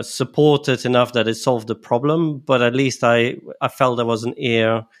supported enough that it solved the problem, but at least I felt there was an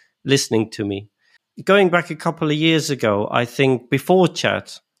ear listening to me. Going back a couple of years ago, I think before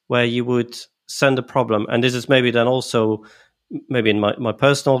chat, where you would send a problem, and this is maybe then also maybe in my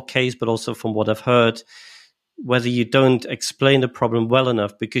personal case, but also from what I've heard, whether you don't explain the problem well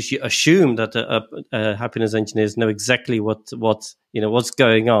enough because you assume that happiness engineers know exactly what's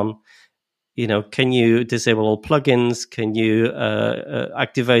going on. Can you disable all plugins? Can you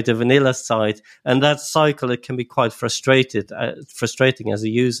activate a vanilla site? And that cycle, it can be quite frustrating as a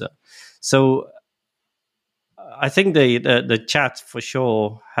user. So I think the chat for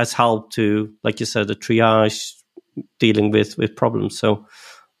sure has helped to, like you said, the triage, dealing with problems. So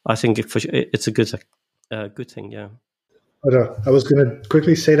I think it's a good thing, yeah. I was going to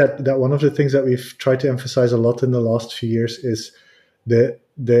quickly say that one of the things that we've tried to emphasize a lot in the last few years is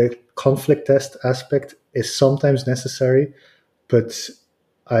the conflict test aspect is sometimes necessary, but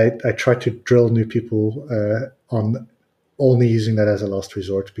I try to drill new people on only using that as a last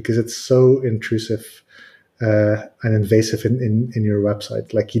resort, because it's so intrusive and invasive in your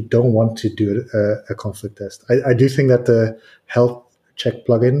website. Like, you don't want to do a conflict test. I do think that the health check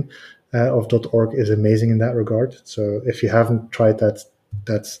plugin of .org is amazing in that regard. So if you haven't tried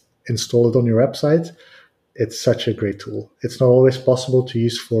that's installed on your website. It's such a great tool. It's not always possible to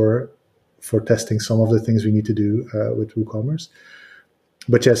use for testing some of the things we need to do with WooCommerce.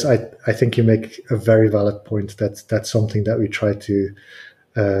 But yes, I think you make a very valid point. That's something that we try to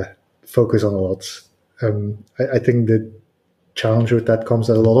focus on a lot. I think the challenge with that comes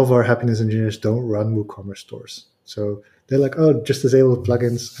that a lot of our happiness engineers don't run WooCommerce stores. So they're like, oh, just disable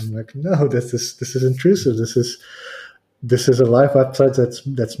plugins. I'm like, no, this is intrusive. This is a live website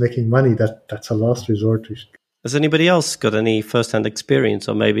that's making money. That's a last resort. Has anybody else got any first-hand experience,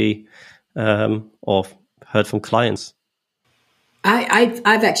 or maybe or heard from clients? I've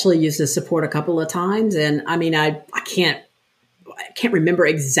actually used this support a couple of times, and I mean, I can't remember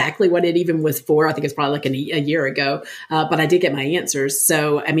exactly what it even was for. I think it's probably like a year ago, but I did get my answers.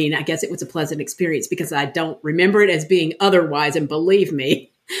 So, I mean, I guess it was a pleasant experience because I don't remember it as being otherwise. And believe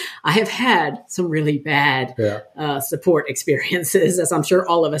me, I have had some really bad support experiences, as I'm sure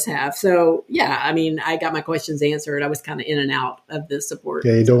all of us have. So, yeah, I mean, I got my questions answered. I was kind of in and out of the support.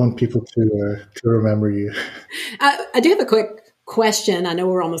 Yeah, you don't want people to remember you. I do have a quick question. I know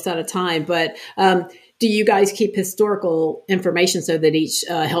we're almost out of time, but do you guys keep historical information so that each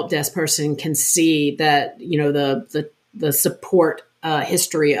help desk person can see that, the support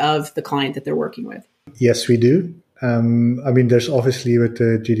history of the client that they're working with? Yes, we do. There's obviously with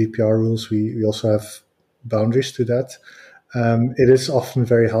the GDPR rules, we also have boundaries to that. It is often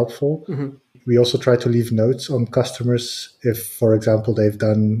very helpful. Mm-hmm. We also try to leave notes on customers if, for example, they've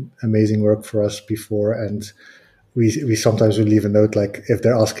done amazing work for us before, and we sometimes will leave a note like if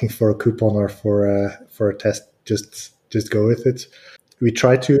they're asking for a coupon or for a test, just go with it.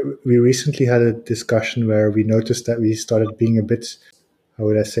 We recently had a discussion where we noticed that we started being a bit, how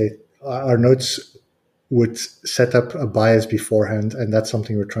would I say, our notes would set up a bias beforehand, and that's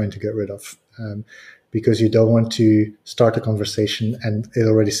something we're trying to get rid of. Because you don't want to start a conversation and it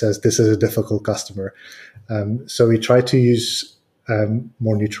already says this is a difficult customer. So we try to use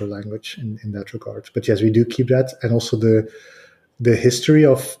more neutral language in that regard. But yes, we do keep that. And also the history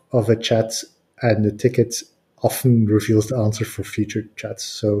of a chat and the ticket often reveals the answer for future chats.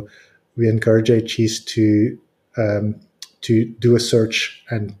 So we encourage HEs to do a search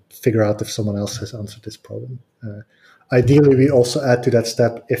and figure out if someone else has answered this problem. Ideally, we also add to that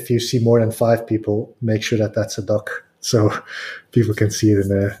step, if you see more than 5 people, make sure that that's a doc so people can see it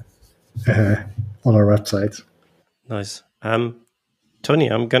on our website. Nice.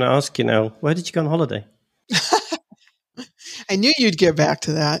 Tony, I'm going to ask you now, where did you go on holiday? I knew you'd get back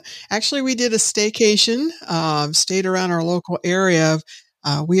to that. Actually, we did a staycation, stayed around our local area.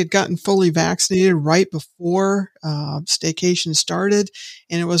 We had gotten fully vaccinated right before staycation started,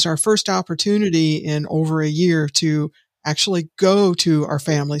 and it was our first opportunity in over a year to actually go to our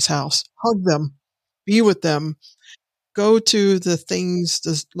family's house, hug them, be with them, go to the things,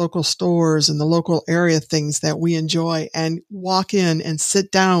 the local stores and the local area things that we enjoy, and walk in and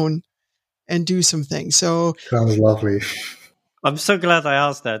sit down and do some things. So sounds lovely. I'm so glad I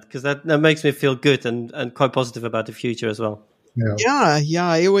asked that, because that makes me feel good and quite positive about the future as well. Yeah.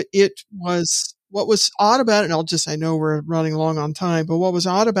 It was, what was odd about it, and I know we're running long on time, but what was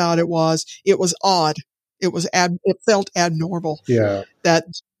odd about it was odd. It felt abnormal. Yeah. That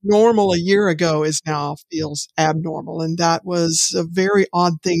normal a year ago feels abnormal. And that was a very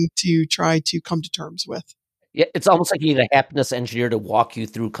odd thing to try to come to terms with. Yeah, it's almost like you need a happiness engineer to walk you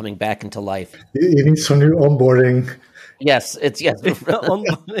through coming back into life. You need some new onboarding. Yes.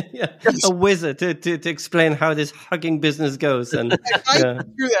 A wizard to explain how this hugging business goes. And I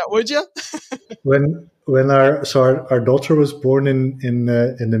do that, would you? When our daughter was born in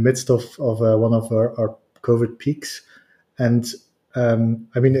the midst of one of our COVID peaks, and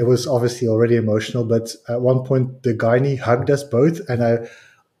it was obviously already emotional, but at one point the gynae hugged us both, and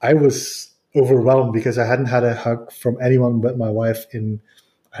I was overwhelmed because I hadn't had a hug from anyone but my wife in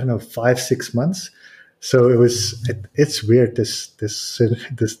 5-6 months. So it's weird, this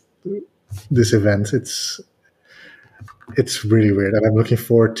event. It's really weird, and I'm looking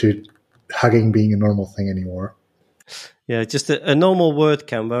forward to hugging being a normal thing anymore. Yeah, just a normal word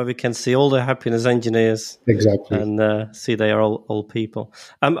count where we can see all the happiness engineers. Exactly. And see they are all people.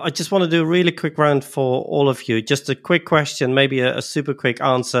 I just want to do a really quick round for all of you. Just a quick question, maybe a super quick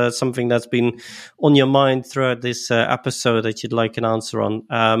answer, something that's been on your mind throughout this episode that you'd like an answer on.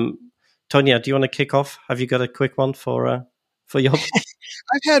 Tonya, do you want to kick off? Have you got a quick one for Job?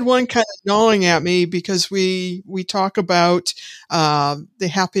 I've had one kind of gnawing at me because we talk about the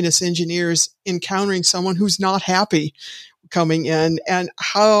happiness engineers encountering someone who's not happy coming in, and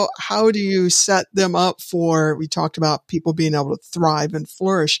how do you set them up for, we talked about people being able to thrive and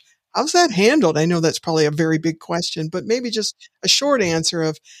flourish. How's that handled? I know that's probably a very big question, but maybe just a short answer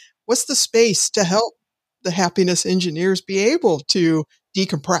of what's the space to help the happiness engineers be able to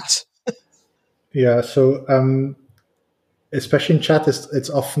decompress? Yeah, so especially in chat, it's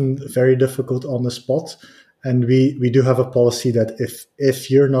often very difficult on the spot. And we do have a policy that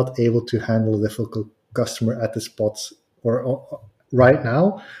if you're not able to handle a difficult customer at the spot or right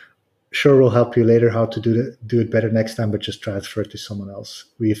now, sure, we'll help you later how to do it better next time, but just transfer it to someone else.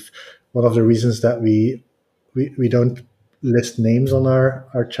 One of the reasons that we don't list names on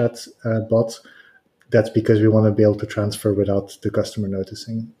our chat bot, that's because we want to be able to transfer without the customer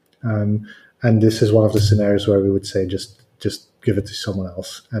noticing. And this is one of the scenarios where we would say just give it to someone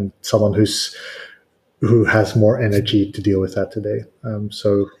else, and someone who has more energy to deal with that today.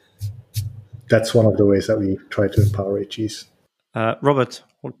 So that's one of the ways that we try to empower HEs. Robert,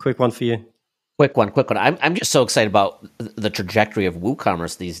 one quick one for you. Quick one. I'm just so excited about the trajectory of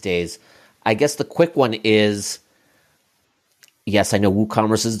WooCommerce these days. I guess the quick one is, yes, I know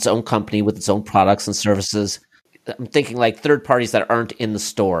WooCommerce is its own company with its own products and services. I'm thinking like third parties that aren't in the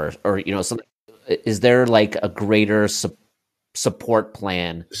store, or something. Is there like a greater support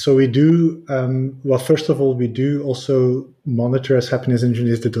plan? So we do, well, first of all, we do also monitor as happiness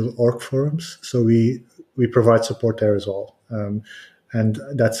engineers the org forums. So we provide support there as well. And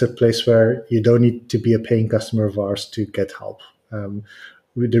that's a place where you don't need to be a paying customer of ours to get help.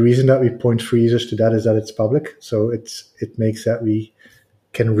 The reason that we point free users to that is that it's public. So it makes that we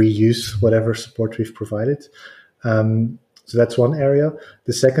can reuse whatever support we've provided. So that's one area.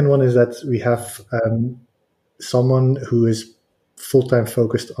 The second one is that we have someone who is full-time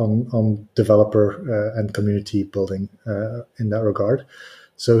focused on developer and community building in that regard.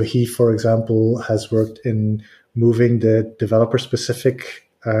 So he, for example, has worked in moving the developer-specific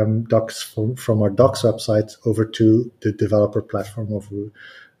docs from our docs website over to the developer platform of Woo,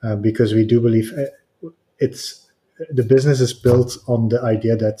 because we do believe the business is built on the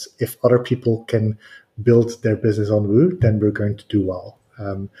idea that if other people can build their business on Woo, then we're going to do well.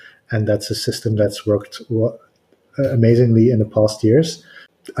 And that's a system that's worked amazingly in the past years.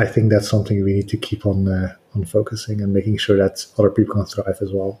 I think that's something we need to keep on focusing and making sure that other people can thrive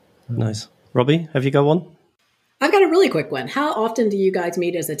as well. Nice. Robbie, have you got one? I've got a really quick one. How often do you guys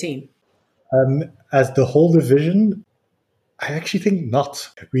meet as a team? As the whole division, I actually think not.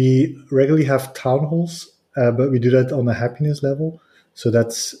 We regularly have town halls, but we do that on a happiness level. So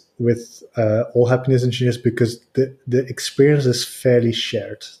that's with all happiness engineers because the experience is fairly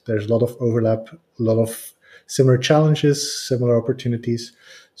shared. There's a lot of overlap, a lot of similar challenges, similar opportunities.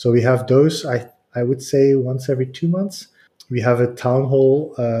 So we have those, I would say, once every 2 months. We have a town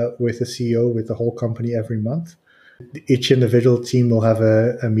hall with a CEO with the whole company every month. Each individual team will have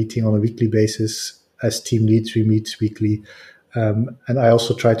a meeting on a weekly basis. As team leads, we meet weekly. And I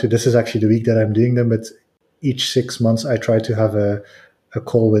also try to, this is actually the week that I'm doing them, but each 6 months I try to have a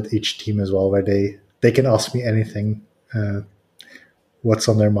call with each team as well, where they can ask me anything, what's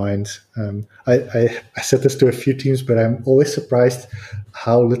on their mind. I said this to a few teams, but I'm always surprised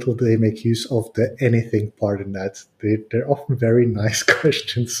how little they make use of the anything part in that. They're often very nice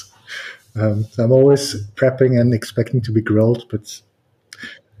questions. So I'm always prepping and expecting to be grilled, but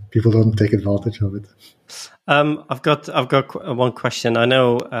people don't take advantage of it. I've got one question. I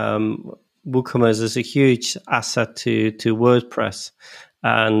know WooCommerce is a huge asset to WordPress,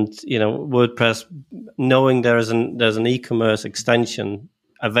 and WordPress, knowing there's an e-commerce extension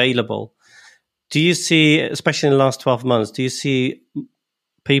available. Do you see, especially in the last 12 months, do you see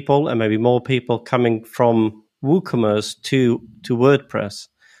people and maybe more people coming from WooCommerce to WordPress?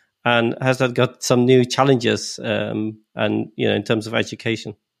 And has that got some new challenges? And in terms of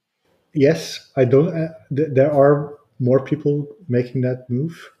education. Yes, I don't. There are more people making that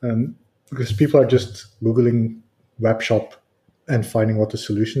move because people are just Googling web shop and finding what the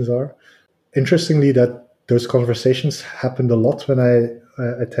solutions are. Interestingly, that those conversations happened a lot when I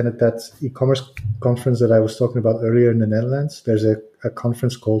attended that e-commerce conference that I was talking about earlier in the Netherlands. There's a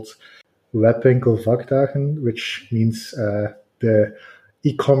conference called Webwinkel Vakdagen, which means the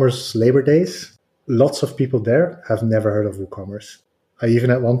e-commerce Labor Days. Lots of people there have never heard of WooCommerce. I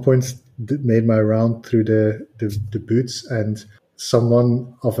even at one point made my round through the booths, and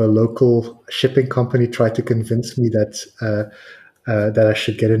someone of a local shipping company tried to convince me that I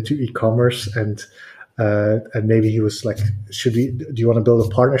should get into e-commerce, and maybe he was like, do you want to build a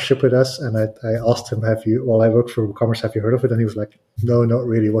partnership with us? And I asked him, I work for WooCommerce, have you heard of it? And he was like, no, not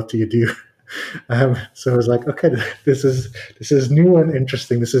really. What do you do? So I was like, okay, this is new and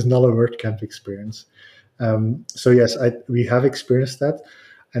interesting. This is not a WordCamp experience. So yes, we have experienced that.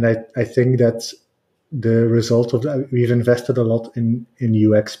 And I think that the result of that, we've invested a lot in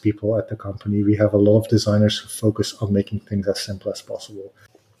UX people at the company. We have a lot of designers who focus on making things as simple as possible.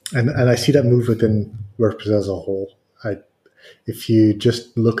 And I see that move within WordPress as a whole. If you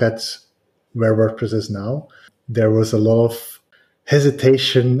just look at where WordPress is now, there was a lot of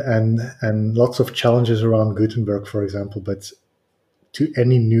hesitation and lots of challenges around Gutenberg, for example. But to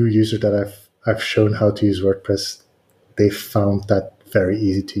any new user that I've shown how to use WordPress, they found that very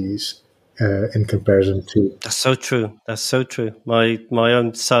easy to use in comparison to. That's so true. That's so true. My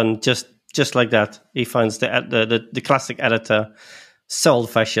own son, just like that, he finds the classic editor so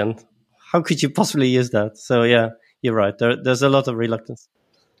old-fashioned. How could you possibly use that? So yeah, you're right. There's a lot of reluctance.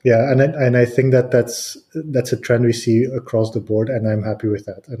 Yeah, and I think that's a trend we see across the board, and I'm happy with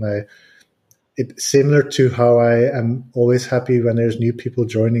that. And it's similar to how I am always happy when there's new people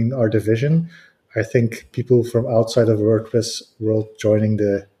joining our division. I think people from outside of WordPress world joining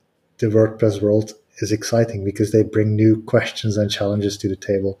the WordPress world is exciting because they bring new questions and challenges to the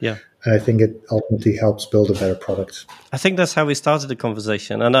table. Yeah. And I think it ultimately helps build a better product. I think that's how we started the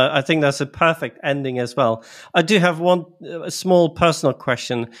conversation. And I think that's a perfect ending as well. I do have a small personal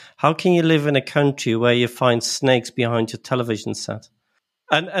question. How can you live in a country where you find snakes behind your television set?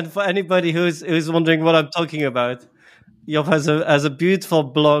 And for anybody who's wondering what I'm talking about, Job has a beautiful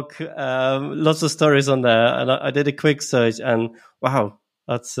blog, lots of stories on there. And I did a quick search and wow,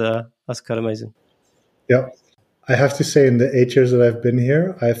 that's quite amazing. Yeah. I have to say, in the 8 years that I've been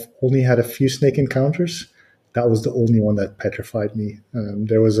here, I've only had a few snake encounters. That was the only one that petrified me.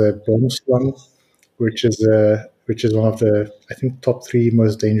 There was a bone slung, which is one of the, I think, top 3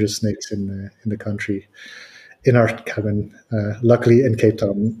 most dangerous snakes in the country. In our cabin, luckily in Cape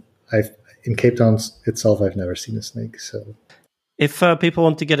Town, in Cape Town itself, I've never seen a snake. So, if people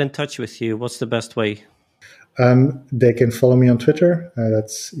want to get in touch with you, what's the best way? They can follow me on Twitter.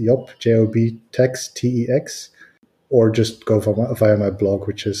 That's Job, Job Tex, or just go via my blog,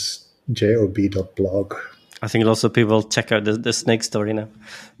 which is job.blog. I think lots of people check out the snake story now.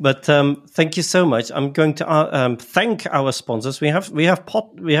 But thank you so much. I'm going to thank our sponsors. We have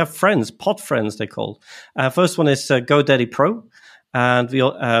pod friends they're called. First one is GoDaddy Pro, and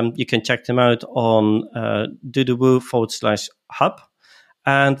you can check them out on dothewoo.com/hub.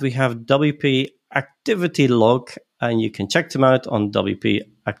 And we have WP Activity Log, and you can check them out on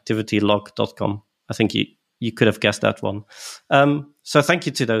wpactivitylog.com. I think you could have guessed that one. So thank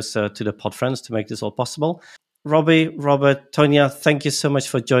you to those to the pod friends to make this all possible. Robbie, Robert, Tonya, thank you so much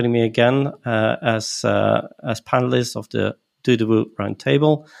for joining me again as panelists of the Do the Woo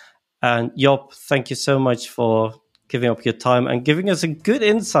Roundtable. And Job, thank you so much for giving up your time and giving us a good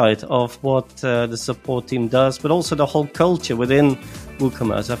insight of what the support team does, but also the whole culture within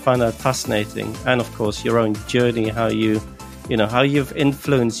WooCommerce. I find that fascinating, and of course your own journey, how you've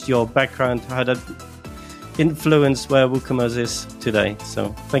influenced your background, how that influence where WooCommerce is today.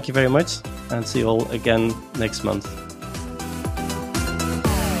 So thank you very much, and see you all again next month.